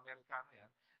ng mga Amerikano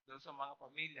yan doon sa mga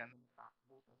pamilya na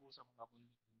takbo sa mga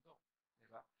bundok.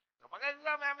 Diba? So, pag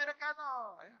may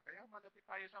Amerikano, kaya malapit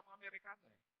tayo sa mga Amerikano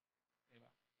eh. Diba?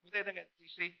 But then again,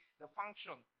 you see, the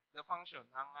function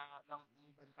ng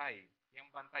bantay,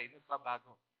 yung bantay,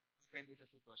 nagbabago. Depende sa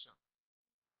sitwasyon.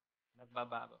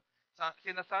 Nagbabago.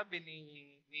 Sinasabi ni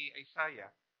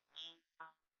Isaiah,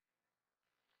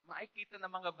 makikita ng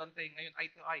mga bantay ngayon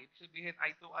eye to eye. Ibig sabihin,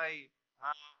 eye to eye,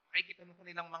 makikita ng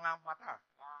kanilang mga mata.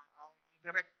 Ang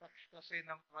direct text kasi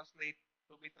ng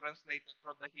to be translated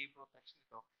from the Hebrew text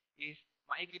nito is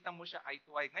makikita mo siya eye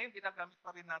to eye. Ngayon, ginagamit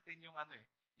pa rin natin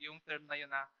yung term na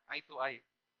yun na eye to eye.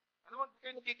 Ano mo, hindi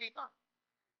kayo nakikita.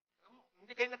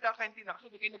 Hindi kayo nagkakaintindihan kasi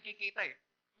hindi kayo nakikita eh.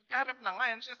 Magkaharap na nga,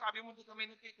 yan siya sabi mo hindi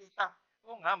kami nakikita.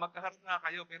 Oo nga, magkaharap nga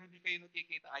kayo pero hindi kayo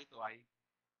nakikita eye to eye.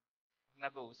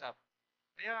 Nag-uusap.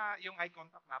 Kaya yung eye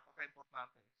contact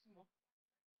napaka-importante.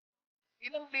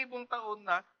 Ilang libong taon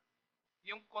na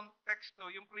yung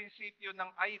konteksto, yung prinsipyo ng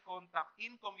eye contact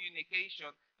in communication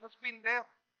has been there.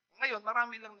 Ngayon,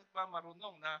 marami lang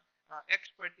nagmamarunong na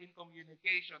expert in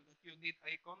communication that you need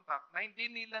eye contact na hindi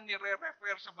nila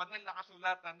nire-refer sa banal na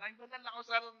kasulatan na yung banal na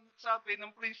kasulatan sabi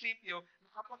ng prinsipyo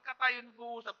na kapag ka tayo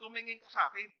nag-uusap, tumingin ka sa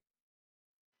akin.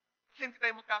 Kasi hindi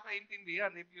tayo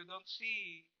magkakaintindihan if you don't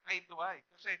see eye to eye.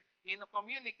 Kasi in a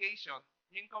communication,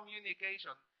 yung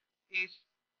communication is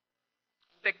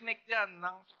technique dyan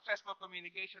ng successful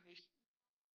communication is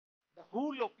the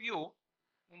whole of you,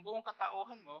 yung buong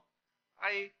katauhan mo,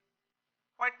 ay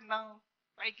part ng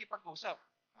pakikipag-usap.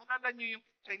 Alala nyo yung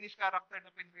Chinese character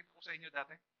na pinrito ko sa inyo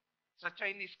dati? Sa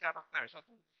Chinese character, sa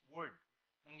word,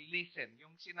 ng listen,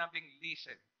 yung sinabing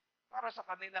listen. Para sa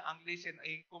kanila, ang listen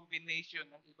ay combination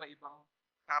ng iba-ibang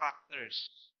characters.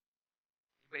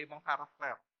 Iba-ibang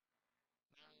character.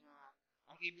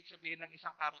 Ang ibig sabihin ng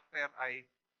isang character ay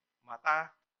mata,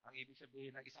 ang ibig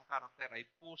sabihin ng isang karakter ay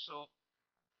puso,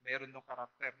 meron dong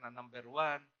karakter na number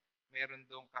 1, meron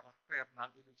dong karakter na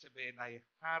ang ibig sabihin ay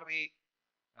hari,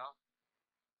 no?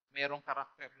 Merong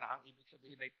karakter na ang ibig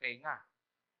sabihin ay tenga.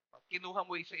 Pag kinuha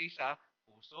mo isa-isa,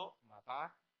 puso,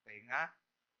 mata, tenga,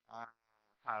 ah,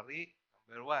 hari,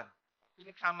 number one.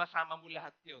 Pinagsama-sama mo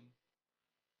lahat yun,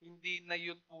 hindi na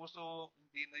yun puso,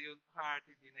 hindi na yun heart,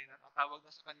 hindi na yun, ang tawag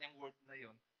na sa kanyang word na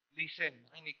yun, listen,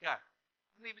 makinig ka.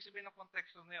 Ano ibig sabihin ng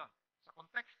konteksto na yun? Sa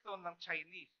konteksto ng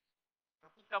Chinese,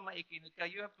 kapag ka maikinig ka,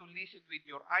 you have to listen with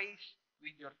your eyes,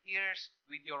 with your ears,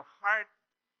 with your heart,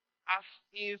 as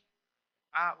if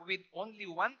with only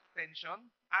one attention,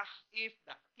 as if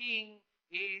the king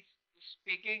is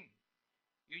speaking.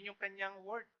 Yun yung kanyang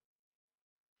word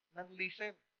ng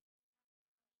listen.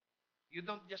 You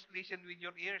don't just listen with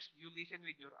your ears. You listen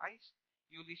with your eyes.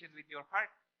 You listen with your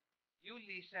heart. You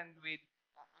listen with,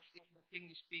 as if the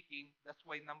king is speaking. That's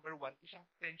why number one, isang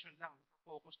attention lang.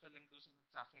 Focus ka lang doon sa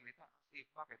nagsasalita. As if,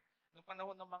 bakit? Noong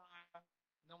panahon ng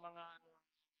mga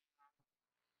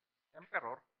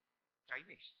emperor,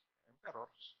 Chinese,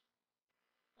 emperors,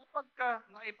 kapag ka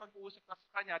naipag-uusap ka sa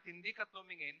kanya at hindi ka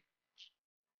tumingin,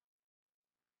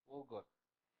 ugot,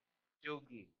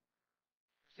 jogi.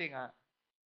 Kasi nga,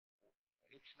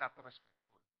 it's not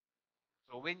respectful.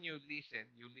 So when you listen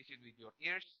with your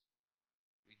ears,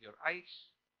 with your eyes,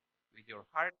 with your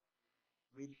heart,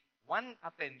 with one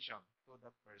attention to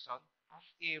that person as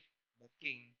if the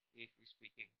king is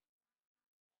speaking.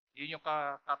 Yun yung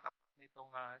katapat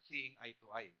nitong seeing eye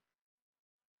to eye.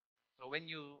 So when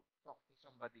you talk to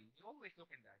somebody, you always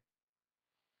look in the eye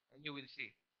and you will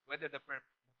see whether the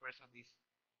person is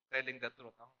telling the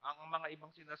truth. Ang mga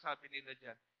ibang sinasabi nila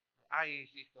dyan,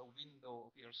 eyes is the window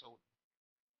of your soul.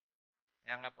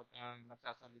 Kaya nga pag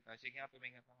nagsasalita, sige nga,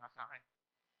 tumingin ka nga sa akin.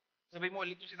 Sabi mo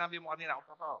ulit yung sinabi mo kanina,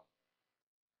 ako totoo.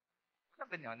 Wala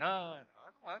ganyan na.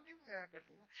 Ano nga, hindi mo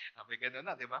sabi ganun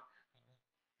na, di ba?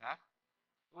 Ha?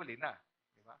 Huli na.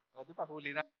 Di ba? O, di ba,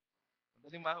 huli na.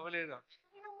 Madaling mahuli, no?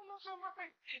 Tingnan mo lang sa mata.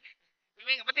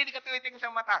 Ba't hindi ka tumitingin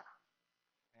sa mata?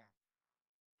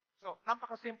 So,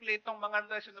 napakasimple itong mga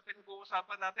lesson na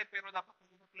pinag-uusapan natin, pero dapat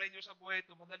mag-apply nyo sa buhay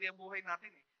ito. Madali ang buhay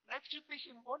natin eh. Life should be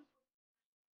simple.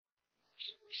 It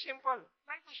should be simple.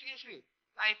 Life is easy.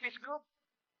 Life is good.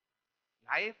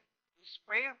 Life is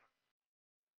fair.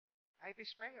 Life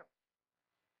is fair.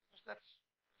 Because that's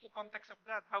the context of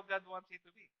God, how God wants it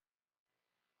to be.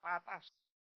 Patas.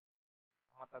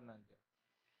 Mga tanan dyan.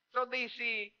 So they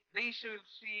should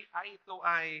see eye to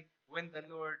eye when the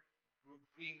Lord will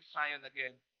bring Zion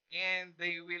again. And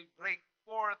they will break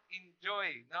forth in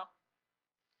joy. No?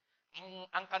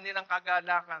 Ang kanilang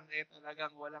kagalakan eh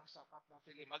talagang walang sapat na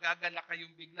sila. Magagalak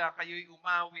kayong bigla, kayo'y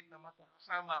umawit na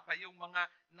magkakasama, kayong mga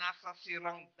nasa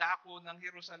sirang dako ng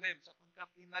Jerusalem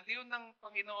sapagkat inaliw ng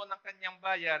Panginoon ng kanyang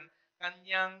bayan,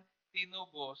 kanyang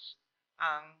tinubos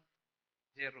ang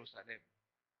Jerusalem.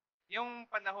 Yung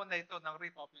panahon na ito ng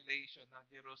repopulation ng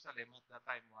Jerusalem at that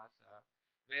time was a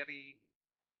very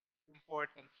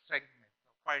important segment,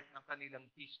 part ng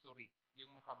kanilang history,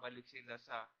 yung makabalik sila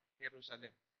sa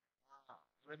Jerusalem.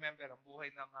 Remember, ang buhay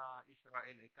ng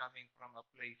Israel ay coming from a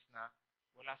place na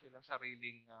wala silang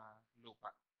sariling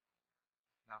lupa.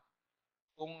 Na,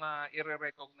 kung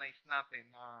i-recognize natin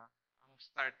na ang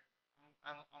start,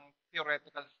 ang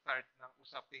theoretical start ng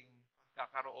usaping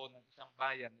pagkakaroon ng isang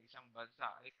bayan, ng isang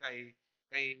bansa ay kay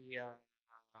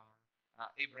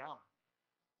Abraham.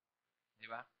 Di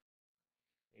ba?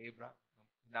 Abraham,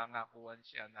 nangakuan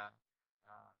siya na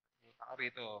punta ka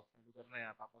rito, sa lugar na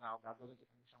yan, papangako, gagawin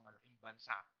kita ng isang malaking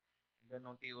bansa. And then,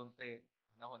 unti-unti,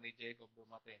 panahon ni Jacob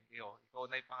dumating, ikaw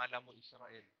na yung pangalan mo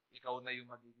Israel. Ikaw na yung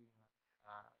magiging,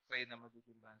 sa'yo na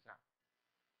magiging bansa.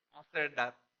 After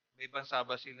that, may bansa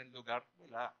ba silang lugar?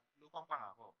 Wala. Lupang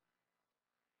pangako.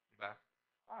 Diba?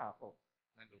 Pangako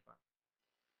ng lupa.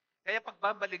 Kaya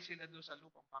pagbabalik sila doon sa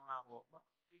lupang pangako,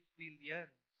 big deal yan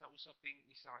sa usaping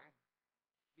Israel.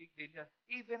 Big deal yan.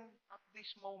 Even at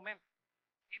this moment,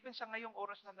 even sa ngayong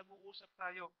oras na nag-uusap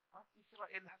tayo,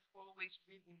 Israel has always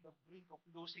been in the brink of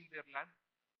losing their land.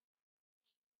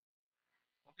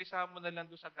 Umpisahan mo na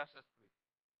lang doon sa Gaza Strip.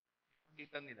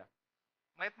 Kita nila.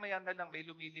 Mayat maya na lang may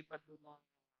lumilipad doon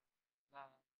na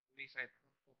missile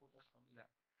pupunta sa kanila.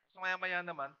 So maya-maya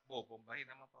naman,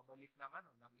 bobombahin naman pabalik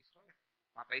ng Israel.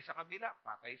 Patay sa kabila,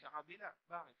 patay sa kabila.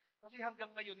 Bakit? Kasi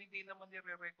hanggang ngayon hindi naman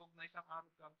nire-recognize ng Arab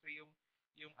country yung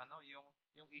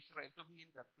Israel to be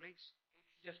in that place.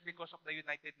 It's just because of the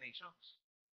United Nations.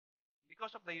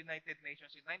 Because of the United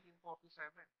Nations in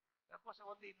 1947. That was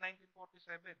only in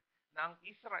 1947 na ang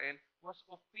Israel was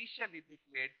officially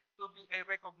declared to be a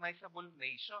recognizable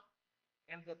nation.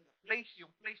 And that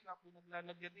yung place na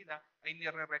pinaglalagyan nila ay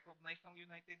nire-recognize ng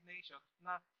United Nations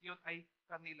na yun ay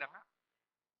kanila nga.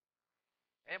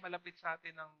 Malapit sa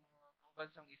atin ang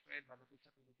bansang Israel, malapit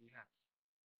sa Pilipinas.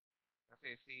 Kasi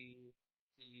si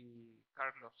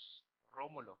Carlos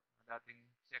Romulo, na dating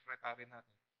secretary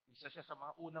natin, isa siya sa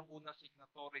mga unang-unang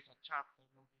signatory sa charter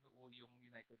ng binuo yung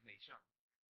United Nations.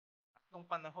 At nung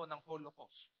panahon ng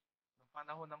Holocaust,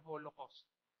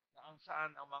 na ang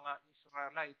saan ang mga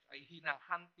Israelites ay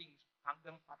hinahunting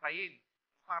hanggang patayin.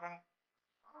 Parang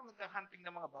parang nag-hunting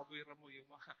ng mga baboy ramo yung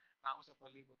mga tao sa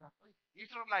palibot. Ay,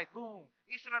 Israelite, boom!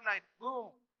 Israelite,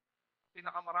 boom!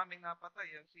 Pinakamaraming napatay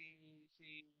yan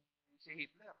si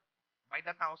Hitler by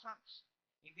the thousands.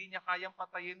 Hindi niya kayang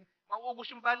patayin,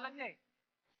 mauubos yung bala niya eh.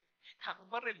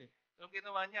 Kakabaril eh. So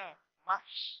ginawa niya,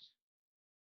 mash.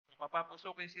 So,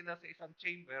 papapasukin sila sa isang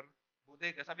chamber,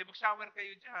 bodega. Sabi, mag-shower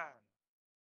kayo dyan.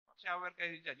 Mag-shower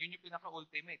kayo dyan. Yun yung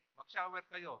pinaka-ultimate. Mag-shower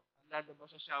kayo. Ang lalabas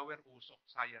sa shower, usok,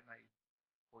 cyanide,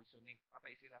 poisoning.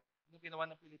 Patay sila. Ano ginawa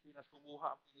ng Pilipinas?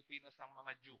 Kumuha ang Pilipinas ng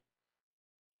mga Jew.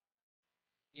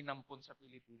 Inampun sa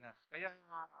Pilipinas. Kaya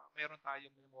meron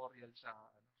tayong memorial sa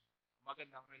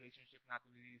magandang relationship natin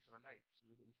with Israelites,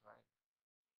 with Israel.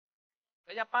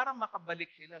 Kaya parang makabalik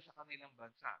sila sa kanilang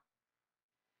bansa.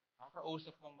 Ang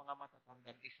kausap mong mga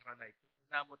matatandang Israelite,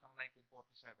 inabot ang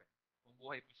 1947. Kung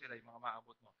buhay pa sila, yung mga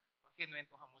maabot mo. Pag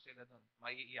kinwentuhan mo sila doon,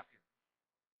 maiiyak yun.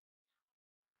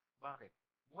 Bakit?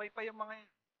 Buhay pa yung mga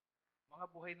yan. Mga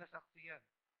buhay na saksi yan.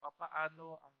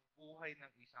 Papaano ang buhay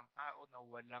ng isang tao na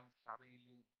walang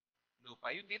sariling lupa?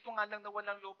 Yung dito nga lang na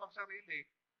walang lupang sarili,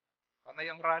 panay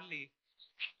ang rally,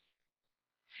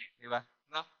 di ba?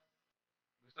 No?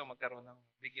 Gusto magkaroon ng,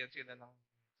 bigyan sila ng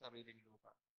sariling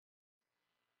lupa.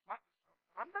 Ma,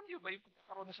 ramdam nyo ba yung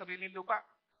pagkakaroon ng sariling lupa?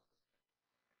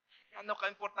 Ano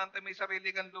ka-importante may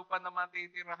sarili kang lupa na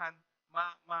matitirahan,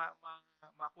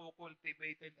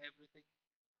 makukultivate and everything.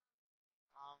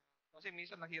 Uh, kasi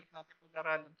minsan nahirap natin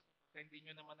pag-aralan kaya hindi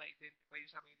nyo naman na-identify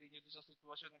yung sarili nyo sa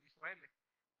sitwasyon ng Israel. Eh.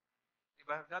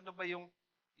 Diba? Gano ba yung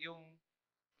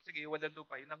sige, walang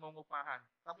lupa, yung nangungupahan.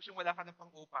 Tapos yung wala ka ng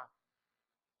pang-upa.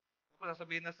 Tapos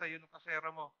sasabihin na sa'yo ng kasera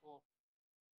mo, oh,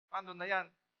 paano na yan?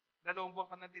 2 buwan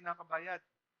ka na din nakabayad.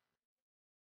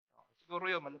 Siguro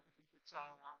yun, malapit sa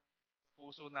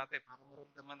puso natin para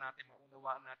maramdaman natin,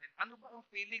 maunawaan natin. Ano ba ang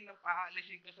feeling ng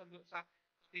paalisin ka sa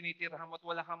tinitirahan mo at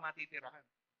wala kang matitirahan?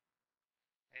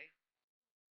 Okay?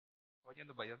 O, yun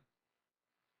ba yun?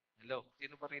 Hello?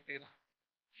 Sino ba rin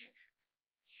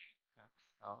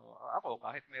ako,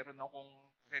 kahit meron akong,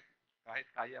 kahit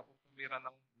kaya akong tumira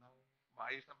ng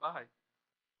maayos na bahay,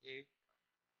 eh,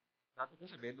 dati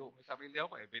kasi may sarili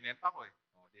ako eh, binenta ko eh.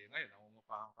 O, di ngayon,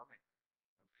 nangungupahan kami.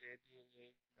 Eh, di,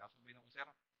 kasabi ng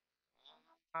usera,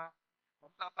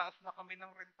 magtataas na kami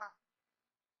ng renta.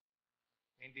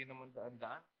 Hindi naman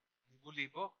daan-daan.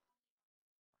 Libo-libo.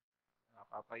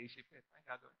 Napapaisip eh. Ay,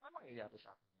 gagawin. Ano mangyayari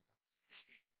sa akin?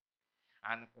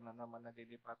 Hanap ko na naman na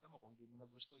lilipatan mo kung di mo na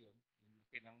gusto yun. Yung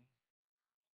pinang,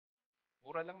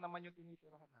 mura lang naman yung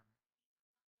tinitirahan namin.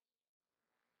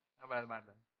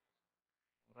 Malaman.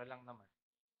 Mura lang naman.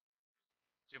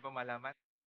 Gusto ba malaman?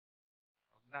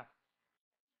 Huwag na.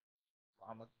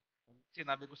 Baka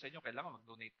sinabi ko sa inyo, kailangan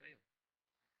mag-donate kayo.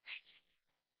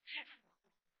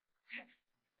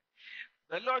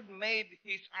 The Lord made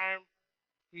His arm,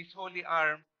 His holy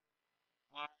arm,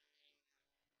 uh,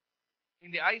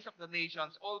 in the eyes of the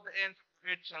nations, all the ends of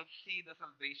the earth shall see the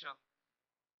salvation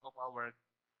of our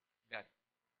God.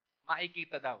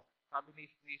 Makikita daw. Sabi ni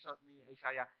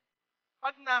Isaiah,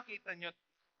 pag nakita nyo,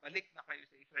 balik na kayo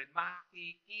sa Israel,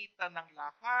 makikita ng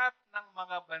lahat ng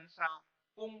mga bansa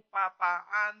kung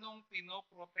papaanong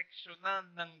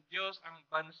pinoproteksyonan ng Diyos ang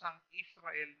bansang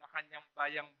Israel na kanyang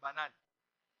bayang banal.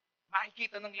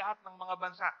 Makikita ng lahat ng mga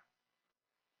bansa.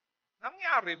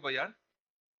 Nangyari ba yan?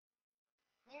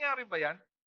 Nangyari ba yan?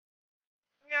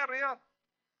 Nangyari yan.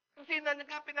 Kasi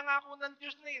pinangako ng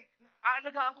Diyos na yun.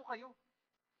 Aalagaan ko kayo.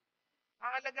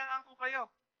 Aalagaan ko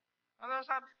kayo. Ano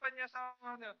sabi pa niya sa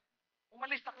ano,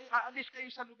 umalis na kayo, aalis kayo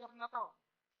sa lugar na to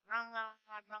ng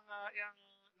uh,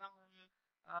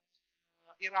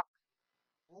 Iraq.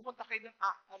 Pumunta kayo doon,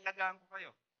 aalagaan ko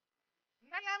kayo.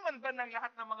 Nalaman ba ng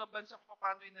lahat ng mga bansa kung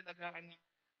paano inalagaan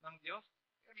ng Diyos?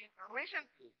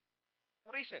 Recently,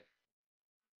 recent.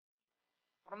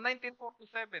 From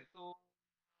 1947 to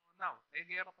now, may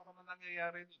gera pa naman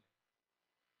nangyayari dun.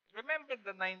 Remember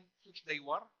the 6-day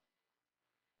war?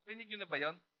 Rinig nyo na ba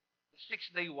yun? The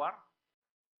 6-day war?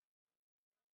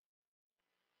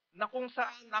 Na kung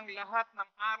saan ang lahat ng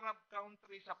Arab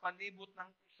country sa palibot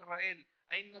ng Israel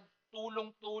ay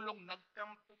nagtulong-tulong,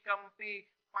 nagkampi-kampi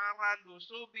para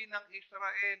lusubin ng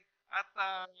Israel at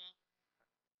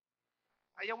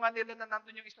ayaw nga nila na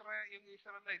nandun yung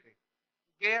Israelite eh.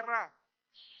 Gera,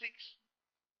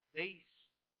 6 days.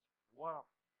 Wow.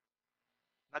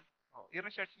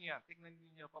 I-research niyo yan. Tingnan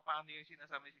niyo paano yung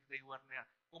sinasabi six day war na yan.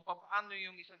 Kung paano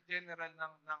yung isang general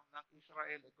ng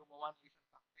Israel ay gumawa ng isang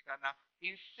taktika na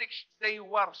in six-day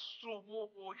war,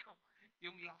 sumuko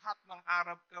yung lahat ng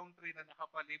Arab country na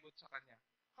nakapalibot sa kanya.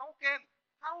 How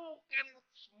can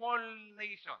small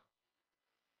nation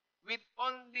with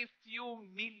only few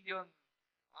million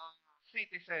uh,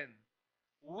 citizens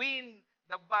win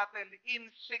the battle in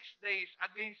 6 days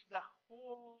against the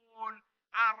whole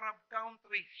Arab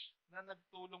countries na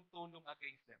nagtulong-tulong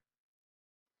against them?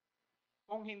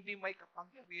 Kung hindi may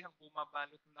kapangyarihang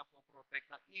bumabalot na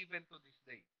poprotekta even to this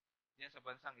day, yan sa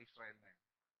bansang Israel na yun.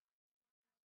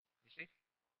 You see?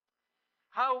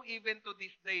 How even to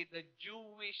this day, the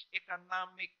Jewish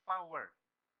economic power,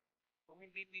 kung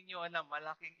hindi ninyo alam,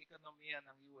 malaking ekonomiya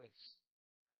ng US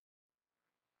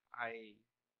ay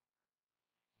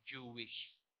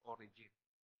Jewish origin.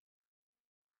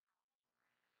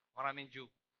 Maraming Jew.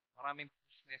 Maraming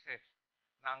businesses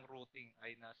na ang routing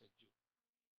ay nasa Jew.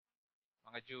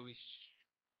 Mga Jewish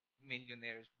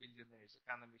millionaires, billionaires,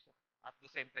 economists. At the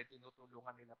same time,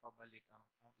 tinutulungan nila pabalik ang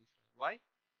Israel. Why?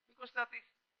 Because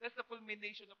that's the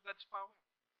culmination of God's power.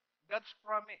 God's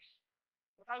promise.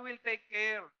 But I will take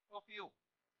care of you.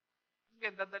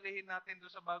 Again, dadalihin natin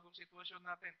doon sa bagong sitwasyon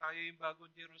natin. Tayo yung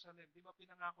bagong Jerusalem. Di ba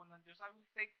pinangako ng Diyos? I will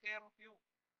take care of you.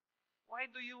 Why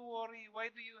do you worry? Why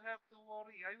do you have to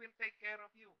worry? I will take care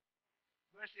of you.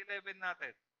 Verse 11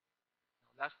 natin.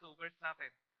 Last two verse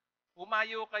natin.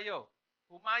 Humayo kayo.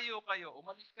 Humayo kayo.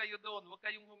 Umalis kayo doon. Huwag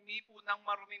kayong humipo ng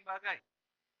maruming bagay.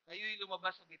 Kayo'y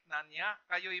lumabas sa gitna niya.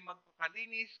 Kayo'y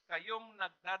magpakalinis. Kayong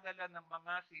nagdadala ng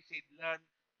mga sisidlan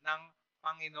ng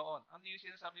Panginoon. Ano yung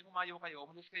sinasabi? Humayo kayo.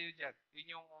 Umalis kayo dyan.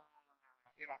 Yun yung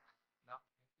Iraq. No?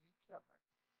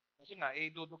 Kasi nga,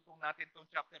 dudugtong natin itong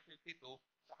chapter 52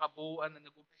 sa kabuuan na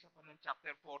nag-umpisa pa ng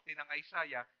chapter 40 ng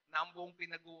Isaiah na ang buong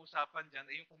pinag-uusapan dyan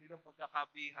ay yung kanilang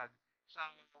pagkakabihag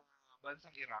sa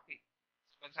bansang Iraqi.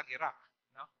 Sa bansang Iraq.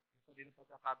 No? Yung kanilang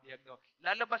pagkakabihag doon.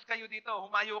 Lalabas kayo dito.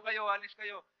 Humayo kayo. Alis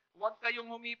kayo. Huwag kayong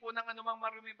humipo ng anumang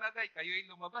maruming bagay. Kayo'y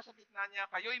lumabas sa gitna niya.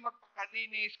 Kayo'y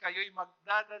magpakalinis. Kayo'y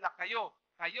magdadala. Kayo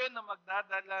na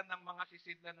magdadala ng mga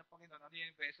sisidlan ng Panginoon. Ano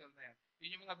yung vessel na yan?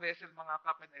 Yun yung mga vessel, mga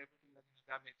cup and everything na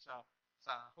ginagamit sa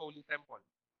Holy Temple.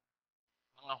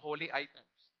 Mga holy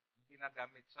items na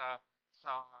ginagamit sa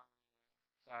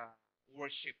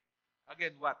worship.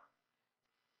 Again, what?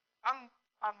 Ang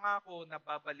pangako na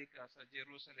babalik ka sa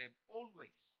Jerusalem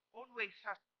always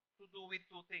has to do with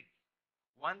two things.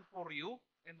 One for you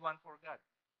and one for God.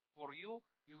 For you,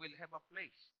 you will have a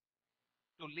place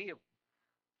to live,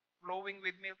 flowing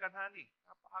with milk and honey.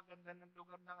 Napakaganda ng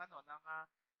lugar ng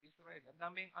Israel.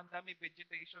 Ang daming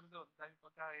vegetation doon, ang daming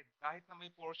pagkain. Kahit na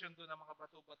may portion doon ng mga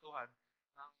bato-batuhan,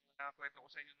 ang kwento ko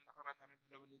sa inyo nung nakaraan na rin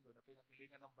dalawang linggo na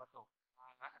pinagbilingan ng bato.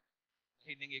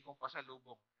 Hiningi kong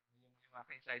pasalubong. Yung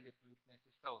aking silent witness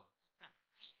stone.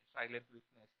 Silent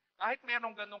witness. Kahit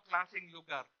merong ganong klaseng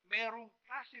lugar, merong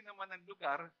klase naman ng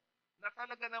lugar na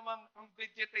talaga namang ang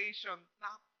vegetation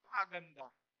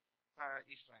napakaganda sa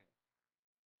Israel.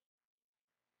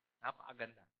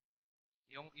 Napakaganda.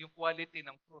 Yung quality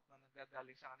ng fruit na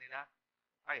nagagaling sa kanila,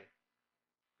 ay,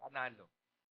 panalo.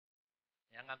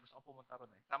 Kaya nga gusto ko pumunta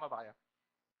ron eh. Tama ba kaya?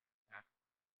 Ha?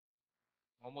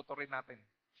 Mamotorin natin.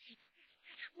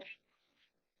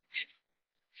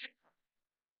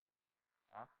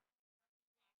 Ha?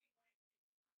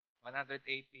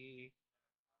 180,000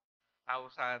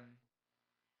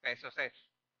 pesos eh.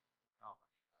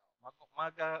 Okay.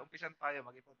 Mag-umpisan tayo,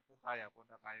 mag-ipon tayo,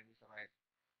 punta tayo ng Israel.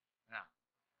 Na,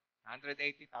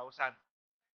 180,000, 5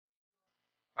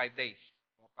 days.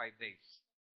 O 5 days.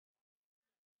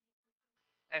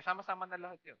 Sama-sama na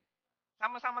lahat yun.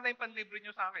 Sama-sama na yung panlibre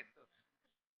nyo sa akin. To.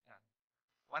 Yan.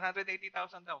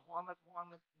 180,000 daw. Mukhang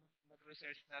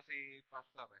nag-research na si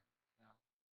Pastor eh. Yan.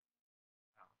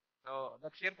 Yan. So,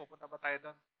 next year, pupunta ba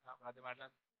tayo doon? Brother Marlon?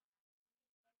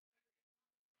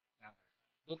 Yan.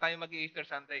 Doon tayo mag-Easter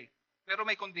Sunday. Pero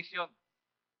may kondisyon.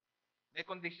 May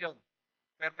kondisyon.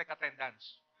 Perfect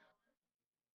attendance.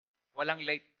 Walang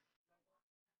late.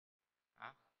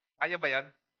 Ha? Kaya ba yan?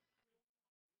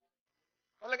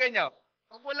 Palagay nyo,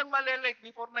 pag walang malilate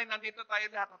before 9, nandito tayo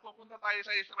lahat, at pupunta tayo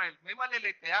sa Israel, may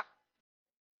malilate kaya?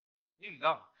 Yun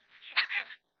lang.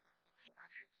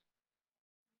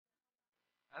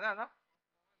 Ano?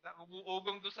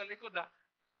 Ugong doon sa likod, ha?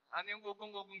 Ano yung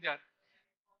ugong-ugong dyan?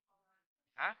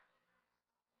 Ha?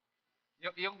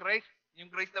 Yung Grace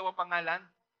daw ang pangalan?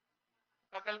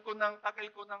 Tagal ko nang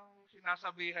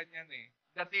sinasabihan yan eh.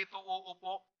 Dito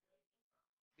uupo.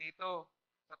 Dito.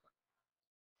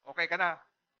 Okay ka na?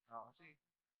 Oo, sige.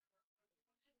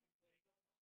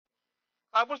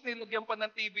 Tapos nilagyan pa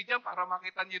ng TV diyan para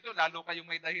makita niyo ito, lalo kayong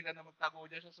may dahilan na magtago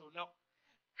diyan sa sulok.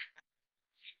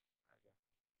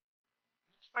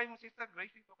 Next time, Sister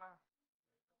Grace, dito ka.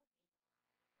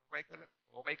 Okay ka,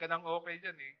 okay ka nang okay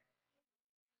dyan eh.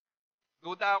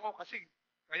 Duda ako kasi,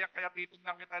 kaya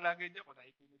titignan kita lagi dyan kung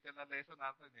naikinig ka na lesson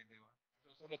natin eh, di ba?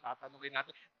 Susunod, tatanungin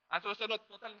natin. Ang susunod,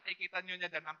 total, nakikita nyo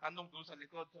niya dyan, ang tanong doon sa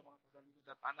likod, sa mga tagalingod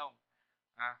na tanong.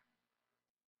 Ah,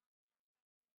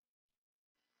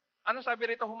 ano sabi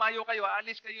rito, humayo kayo,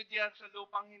 aalis kayo diyan sa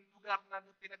lupang lugar na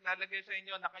pinaglalagay sa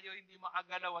inyo na kayo hindi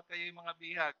makagalaw at kayo yung mga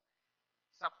bihag.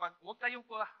 Huwag kayong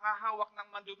hahawak ng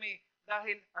mandumi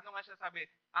dahil ano nga siya sabi,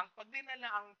 ang pagdinala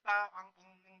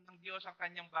ng Diyos ang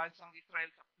kanyang bansang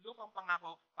Israel sa lupang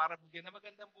pangako para bigyan ng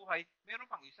magandang buhay, meron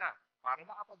pang isa, para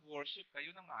makapag-worship kayo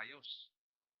ng ayos.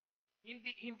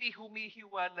 Hindi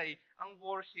humihiwalay ang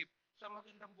worship sa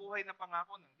magandang buhay na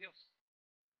pangako ng Diyos.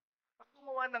 Pag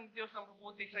gumawa ng Diyos ng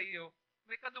mabuti sa iyo,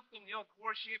 may kadugtong yun,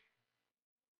 worship.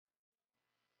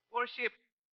 Worship.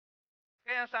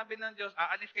 Kaya sabi ng Diyos,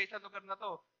 aalis kayo sa lugar na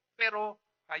to. Pero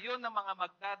kayo na mga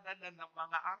magdadala ng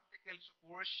mga articles of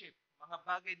worship, mga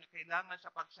bagay na kailangan sa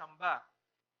pagsamba,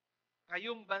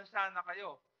 kayong bansa na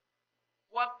kayo,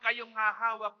 huwag kayong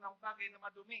hahawak ng bagay na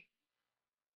madumi.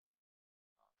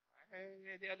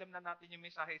 Di alam na natin yung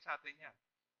mensahe sa atin yan.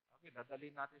 Okay,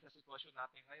 dadalhin natin sa sitwasyon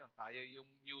natin ngayon. Tayo yung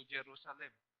New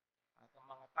Jerusalem. At ang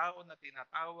mga tao na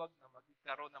tinatawag na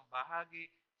magkaroon ng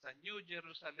bahagi sa New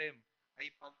Jerusalem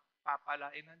ay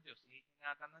pagpapalain ng Diyos,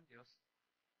 iingatan ng Diyos.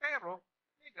 Pero,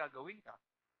 may gagawin ka.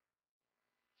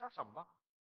 Sasamba ka.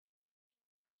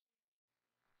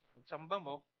 Pagsamba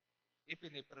mo,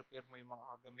 ipiniprepare mo yung mga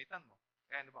kagamitan mo.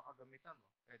 Kaya ano ba kagamitan mo?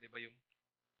 Pwede ba yung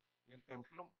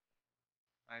templo mo?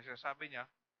 Ay sabi niya,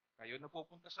 kayo na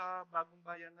pupunta sa bagong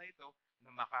bayan na ito na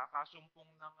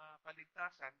makakasumpong ng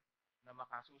kaligtasan, na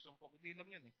makasusumpong. Hindi lang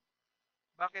yun eh.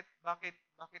 Bakit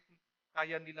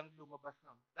kaya nilang lumabas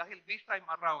nun? Dahil this time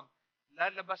around,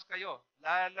 lalabas kayo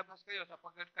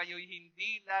sapagkat kayo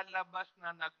hindi lalabas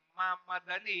na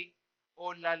nagmamadali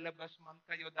o lalabas man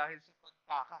kayo dahil sa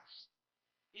pagtakas.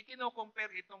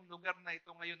 Ikino-compare itong lugar na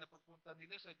ito ngayon na pagpunta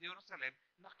nila sa Jerusalem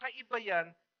na kaiba yan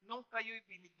nung kayo'y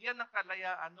binigyan ng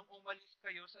kalayaan nung umalis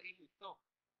kayo sa Ehipto.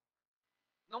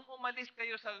 Nung umalis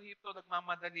kayo sa Ehipto,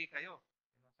 nagmamadali kayo.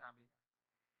 Sabi niya,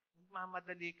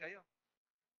 nagmamadali kayo.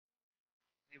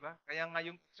 Diba? Kaya nga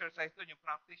yung exercise doon, yung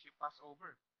practice, yung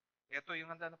Passover. Ito yung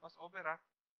handa na Passover ha.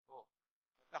 O,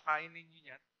 kakainin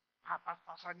nyo yan,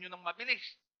 papaspasan nyo ng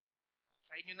mabilis.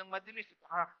 Kain nyo ng mabilis.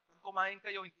 Kung kumain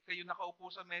kayo, hindi kayo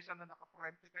nakaupo sa mesa na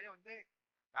nakaprente kayo. Hindi.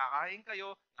 Kakain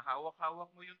kayo, nahawak-hawak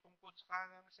mo yung tungkod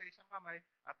sa isang kamay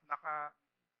at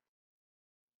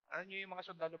alam nyo yung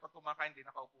mga sundalo pag kumakain, hindi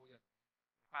nakaupo yan.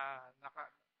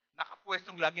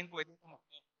 Nakapwestong laging pwedeng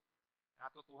tumakbo.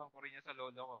 Natutuhan ko rin yan sa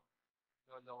lolo ko.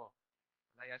 Lolo ko.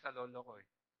 Wala yan sa lolo ko eh.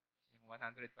 Yung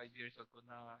 105 years old ko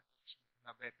na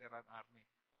veteran army.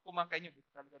 Kumakain yun, dito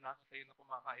talaga nakatayo na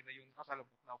kumakain na yung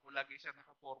nakasalubok na ako. Lagi siya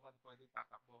nakaporman, pwede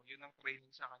tatakbo. Yun ang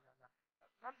training sa kanya na.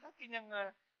 Lagi niyang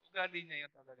ugali niya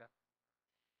yun talaga.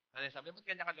 Ano sabi, ba't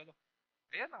kanya ka lolo?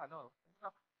 Kaya na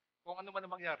kung ano man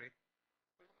ang mangyari,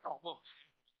 takbo.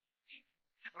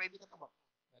 Ready ka takbo.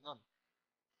 Ganon.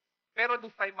 Pero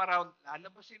this time around,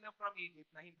 lalabas sila from Egypt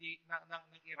na hindi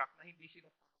ng Iraq na hindi sila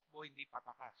takbo, hindi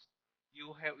patakas.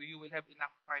 You will have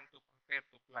enough time to prepare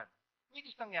to plan. Which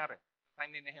is nangyari.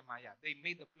 Time ni Nehemiah. They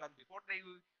made a plan before they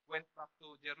went back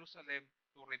to Jerusalem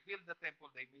to rebuild the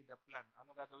temple. They made a plan.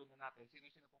 Ano gagawin na natin?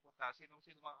 Sino-sino pupunta?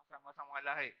 Sino-sino mga kasama sa mga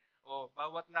lahi? O,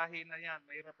 bawat lahi na yan,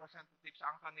 may representative sa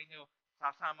angkan ninyo.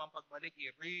 Sasamang pagbalik,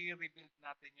 i-rebuild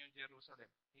natin yung Jerusalem.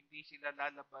 Hindi sila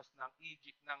lalabas ng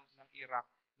Egypt, ng Iraq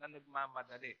na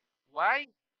nagmamadali. Why?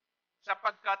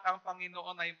 Sapagkat ang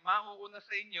Panginoon ay mauuna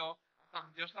sa inyo at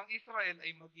ang Diyos ng Israel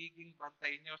ay magiging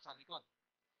bantay nyo sa likod.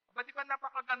 Aba, di ba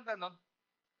napakaganda nun?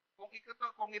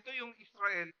 Kung ito yung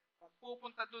Israel,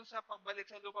 pupunta dun sa pagbalik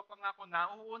sa lupa pangako,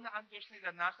 nauuna ang Diyos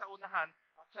nila, nasa unahan,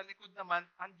 at sa likod naman,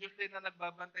 ang Diyos din na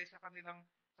nagbabantay sa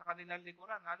kanilang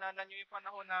likuran. Naalala nyo yung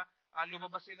panahon na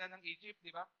lumabas sila ng Egypt,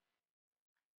 di ba?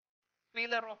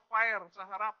 Pillar of fire sa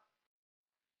harap.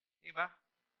 Di ba?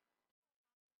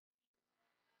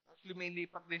 Tapos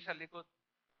lumilipat din sa likod.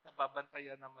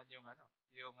 Nababantayan naman yung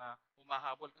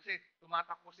humahabol. Kasi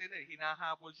tumatakbo sila eh.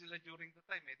 Hinahabol sila during the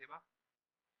time eh, di ba?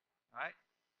 Right?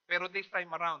 Pero this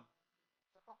time around,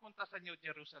 sa pagpunta sa New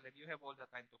Jerusalem, you have all the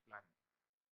time to plan,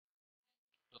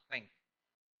 to think,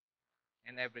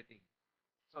 and everything.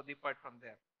 So depart from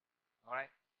there.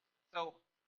 Alright? So,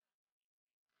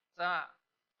 sa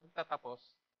pagtatapos,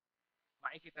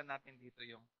 makikita natin dito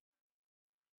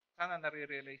sana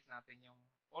nare-realize natin yung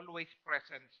always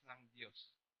presence ng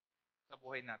Diyos sa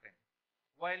buhay natin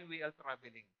while we are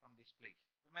traveling from this place.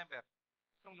 Remember,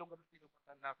 itong lugar na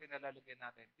pinupuntan na pinalalagyan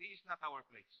natin, this is not our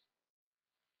place.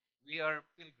 We are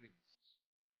pilgrims.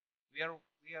 We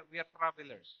are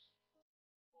travelers.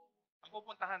 Ang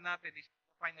pupuntahan natin is the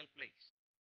final place.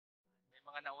 May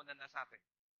mga nauna na sa atin.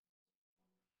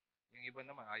 Yung iba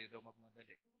naman, ayaw daw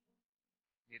magmadali.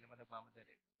 Hindi naman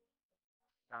nagmamadali.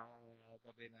 Sa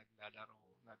gabi naglalaro,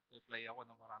 nag-play ako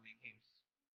ng maraming games.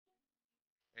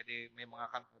 Pwede may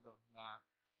mga kanta doon na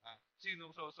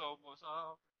sinong soso mo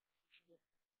sa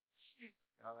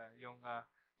yung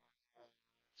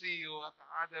see you at the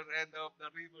other end of the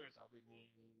river, sabi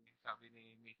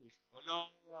ni Mrs. Wala,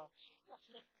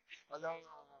 wala,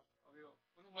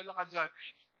 wala ka dyan,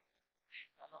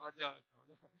 wala ka dyan.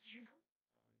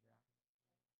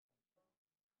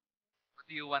 But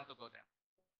do you want to go there?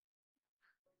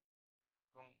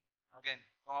 Kung, again,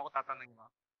 kung ako tatanungin mo,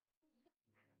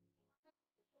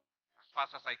 as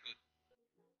fast as I could,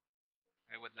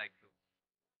 I would like to.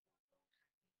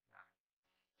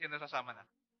 Sino sasama na?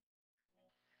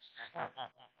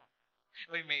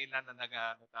 Uy, may ilan na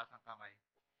nagtaas ng kamay.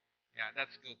 Yeah,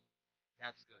 that's good.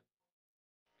 That's good.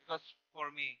 Because for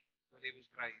me, to live is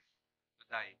Christ, to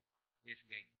die is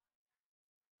gain.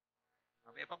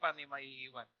 Sabi, paano yung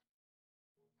maiiwan?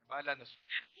 Bahala na.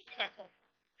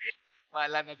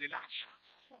 Bahala na sila.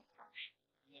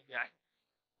 Yeah.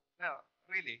 No,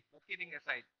 really, but kidding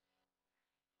aside,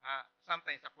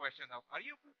 sometimes a question of, are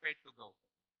you prepared to go?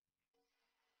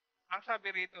 Ang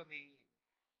sabi rito ni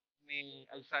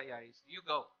Isaiah is, you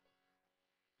go.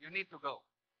 You need to go.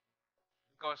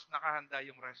 Because nakahanda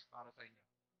yung rest para sa inyo.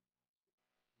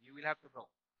 You will have to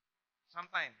go.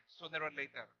 Sometime, sooner or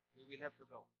later, we will have to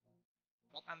go.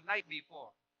 But unlike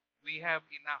before, we have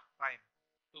enough time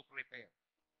to prepare.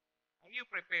 Are you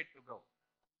prepared to go?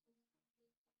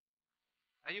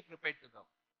 Are you prepared to go?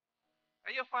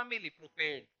 Are your family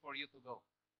prepared for you to go?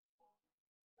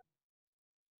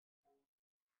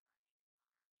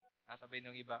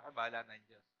 Sabihin ng iba, bahala na yung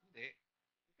Diyos. Hindi.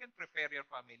 You can prepare your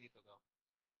family to go.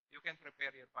 You can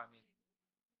prepare your family.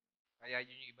 Kaya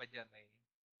yun yung iba dyan ay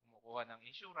kumukuha ng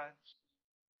insurance,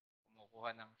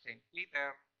 kumukuha ng St.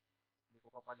 Peter. Hindi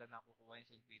ko pa pala nakukuha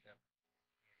yung St. Peter.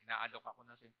 Inaalok ako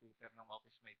ng St. Peter ng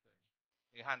office mate ko.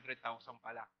 Eh, 100,000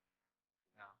 pala.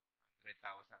 No,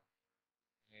 100,000.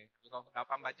 Eh, ikaw,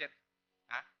 tapang budget.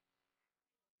 Ha?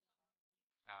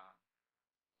 Ah,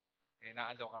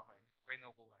 naalok ako eh.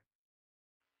 Kinukuha.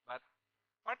 But,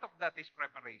 part of that is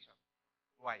preparation.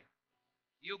 Why?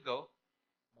 You go,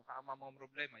 baka mong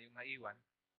problema, yung naiwan.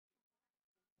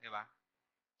 Di ba?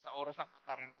 Sa oras ng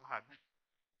katarantahan,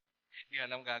 hindi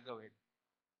alam gagawin.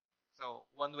 So,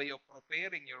 one way of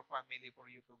preparing your family for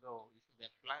you to go is to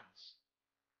get plans.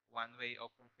 One way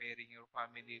of preparing your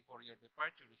family for your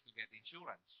departure is to get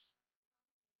insurance.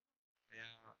 Kaya,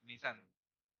 minsan,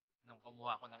 nung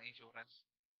kumuha ko ng insurance,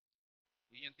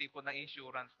 yun yung tipo ng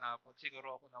insurance na pag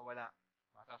siguro ako nawala,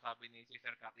 masasabi ni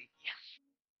Sister Cathy, yes!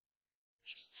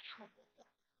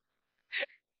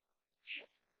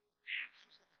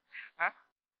 Ha?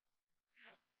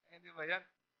 Hindi ba yan?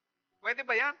 Pwede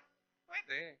ba yan?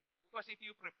 Pwede. Because if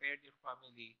you prepared your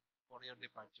family for your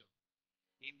departure,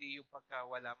 hindi yung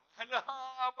pagkawala mo, hala,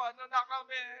 paano na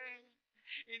kami?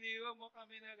 Iniwan mo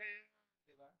kami na kaya.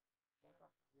 Di ba?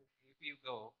 If you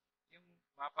go, yung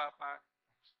mapapa,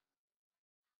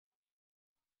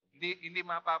 hindi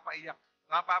mapapaiyak.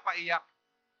 Mapapaiyak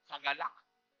sa galak.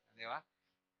 Di ba?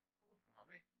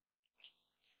 Sabi,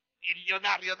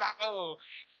 milyonaryo na ako.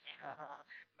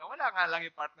 Nawala nga lang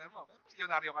yung partner mo. Pero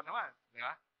milyonaryo ka naman. Di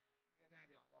ba?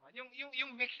 Milyonaryo ka naman.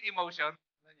 Yung mixed emotion,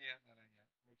 ano niya,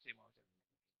 mixed emotion.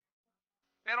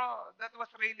 Pero that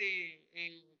was really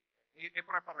a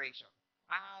preparation.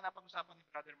 Napag-usapan ni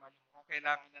Brother Malong kung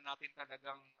kailangan na natin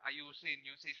talagang ayusin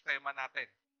yung sistema natin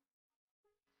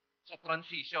sa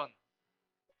transition.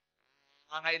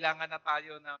 Kailangan na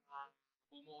tayo na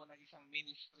bumuo ng isang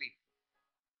ministry.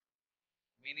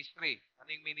 Ministry. Ano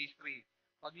yung ministry?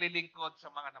 Paglilingkod sa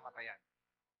mga namatayan.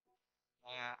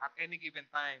 At any given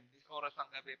time, this oras ng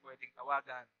gabi, pwedeng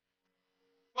tawagan.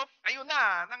 Oops, ayun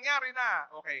na, nangyari na.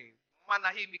 Okay,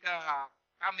 manahimik ka,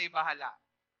 kami bahala.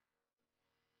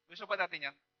 Gusto ba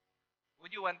natin yan?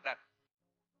 Would you want that?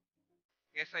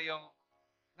 Kesa yung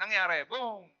nangyari,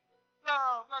 boom! No,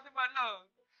 Brother Malo,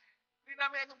 hindi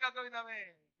namin anong gagawin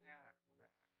namin. Yeah.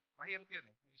 Mahirap yun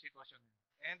eh, yung sitwasyon.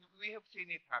 And we have seen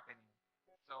it happening.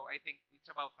 So I think it's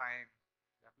about time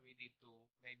that we need to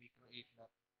maybe create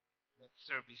that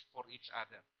service for each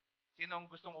other. Sino ang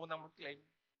gustong unang mag-claim?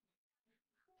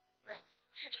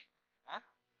 Ha?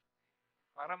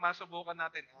 para masubukan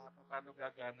natin paano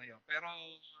gagana yun. Pero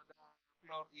the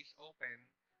floor is open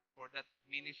for that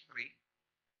ministry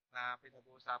na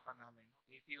pinag-uusapan namin.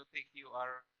 If you think you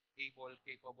are able,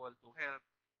 capable to help,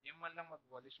 yung man lang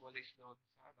magwalis-walis doon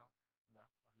sa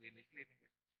maglinis-linis.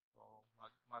 So,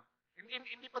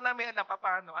 hindi pa namin alam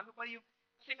paano. Ano ba yung,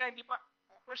 kasi nga hindi pa,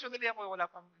 personally ako,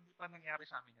 hindi pa nangyari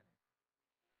sa amin yan.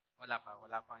 Wala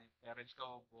pa. Yung parents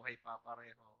ko, buhay pa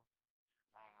pareho.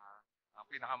 Ang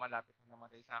pinakamalapit na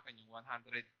namatay sa akin, yung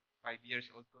 105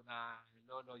 years old ko na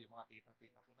lolo, yung mga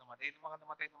tita-tita ko naman. Yung mga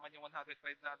namatay naman yung 105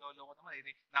 na lolo ko naman,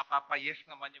 napapayes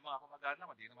naman yung mga kumagana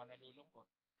ko, di naman nalulungkot.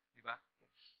 Di ba?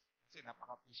 Kasi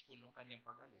napaka-peaceful ng kanyang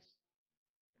pag-alis.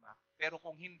 Di ba? Pero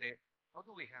kung hindi, how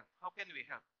do we help? How can we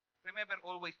help? Remember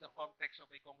always the context of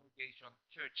a congregation,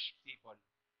 church people,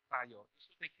 tayo,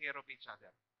 is to take care of each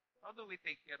other. How do we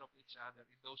take care of each other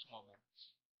in those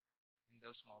moments? In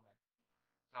those moments.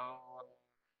 So,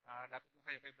 lapit ko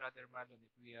kayo kay Brother Marlon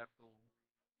if we are to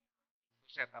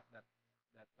set up that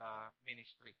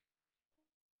ministry.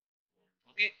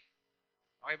 Okay?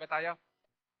 Okay ba tayo?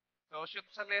 So, shoot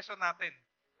sa lesson natin.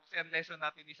 Kasi ang lesson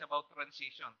natin is about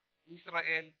transition.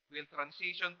 Israel will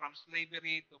transition from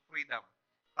slavery to freedom.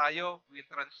 Tayo will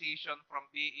transition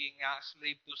from being a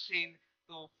slave to sin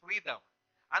to freedom.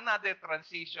 Another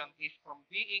transition is from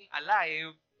being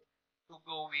alive to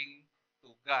going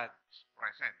to God's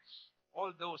presence. All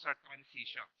those are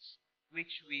transitions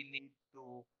which we need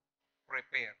to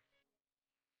prepare.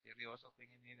 Seryoso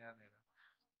tingin nila.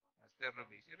 Master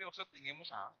Ruby, seryoso tingin mo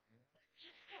sa akin.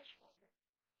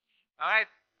 Alright.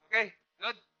 Okay.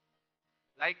 Good.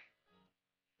 Like.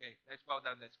 Okay. Let's bow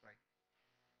down. Let's pray.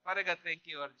 Father God, thank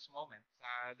you at this moment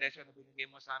sa lesson na binigay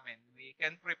mo sa amin. We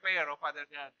can prepare, oh Father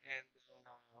God, and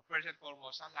first and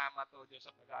foremost, salamat, oh Diyos,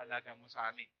 sa pag-aalaga mo sa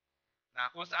amin. Na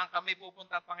kung saan kami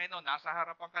pupunta, Panginoon, nasa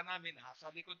harapan ka namin,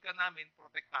 nasa likod ka namin,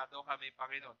 protektado kami,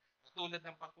 Panginoon. Tulad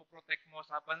ng pagpuprotect mo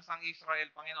sa bansang Israel,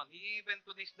 Panginoon, even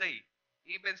to this day,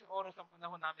 even sa oras ng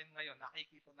panahon namin ngayon,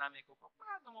 nakikita namin kung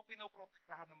paano mo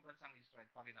pinoprotektahan ng bansang Israel,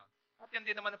 Panginoon. At yan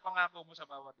din naman ang pangako mo sa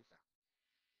bawat isa.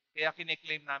 Kaya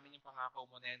kiniklaim namin yung pangako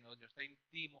mo na yan, O Diyos, na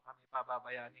hindi mo kami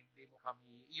pababayaan, hindi mo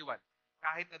kami iwan,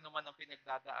 kahit ano man ang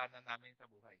pinagdadaanan namin sa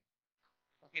buhay.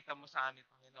 Pakita mo sa amin,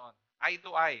 Panginoon, eye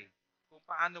to eye, kung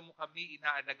paano mo kami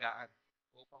inaalagaan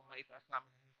upang maitaas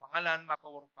namin ang pangalan,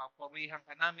 mapapurihan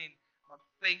ka namin,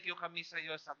 mag-thank you kami sa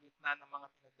iyo sa gitna ng mga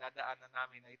pinagdadaanan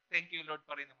namin. I thank you, Lord,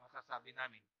 pa rin ang masasabi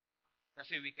namin.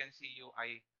 Kasi we can see you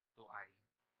eye to eye.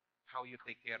 How you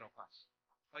take care of us.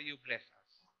 How you bless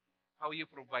us. How you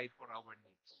provide for our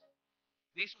needs.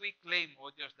 This we claim,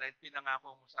 O Diyos, dahil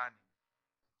pinangako mo sa amin.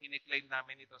 Kiniklaim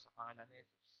namin ito sa pangalan ni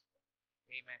Jesus.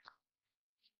 Amen.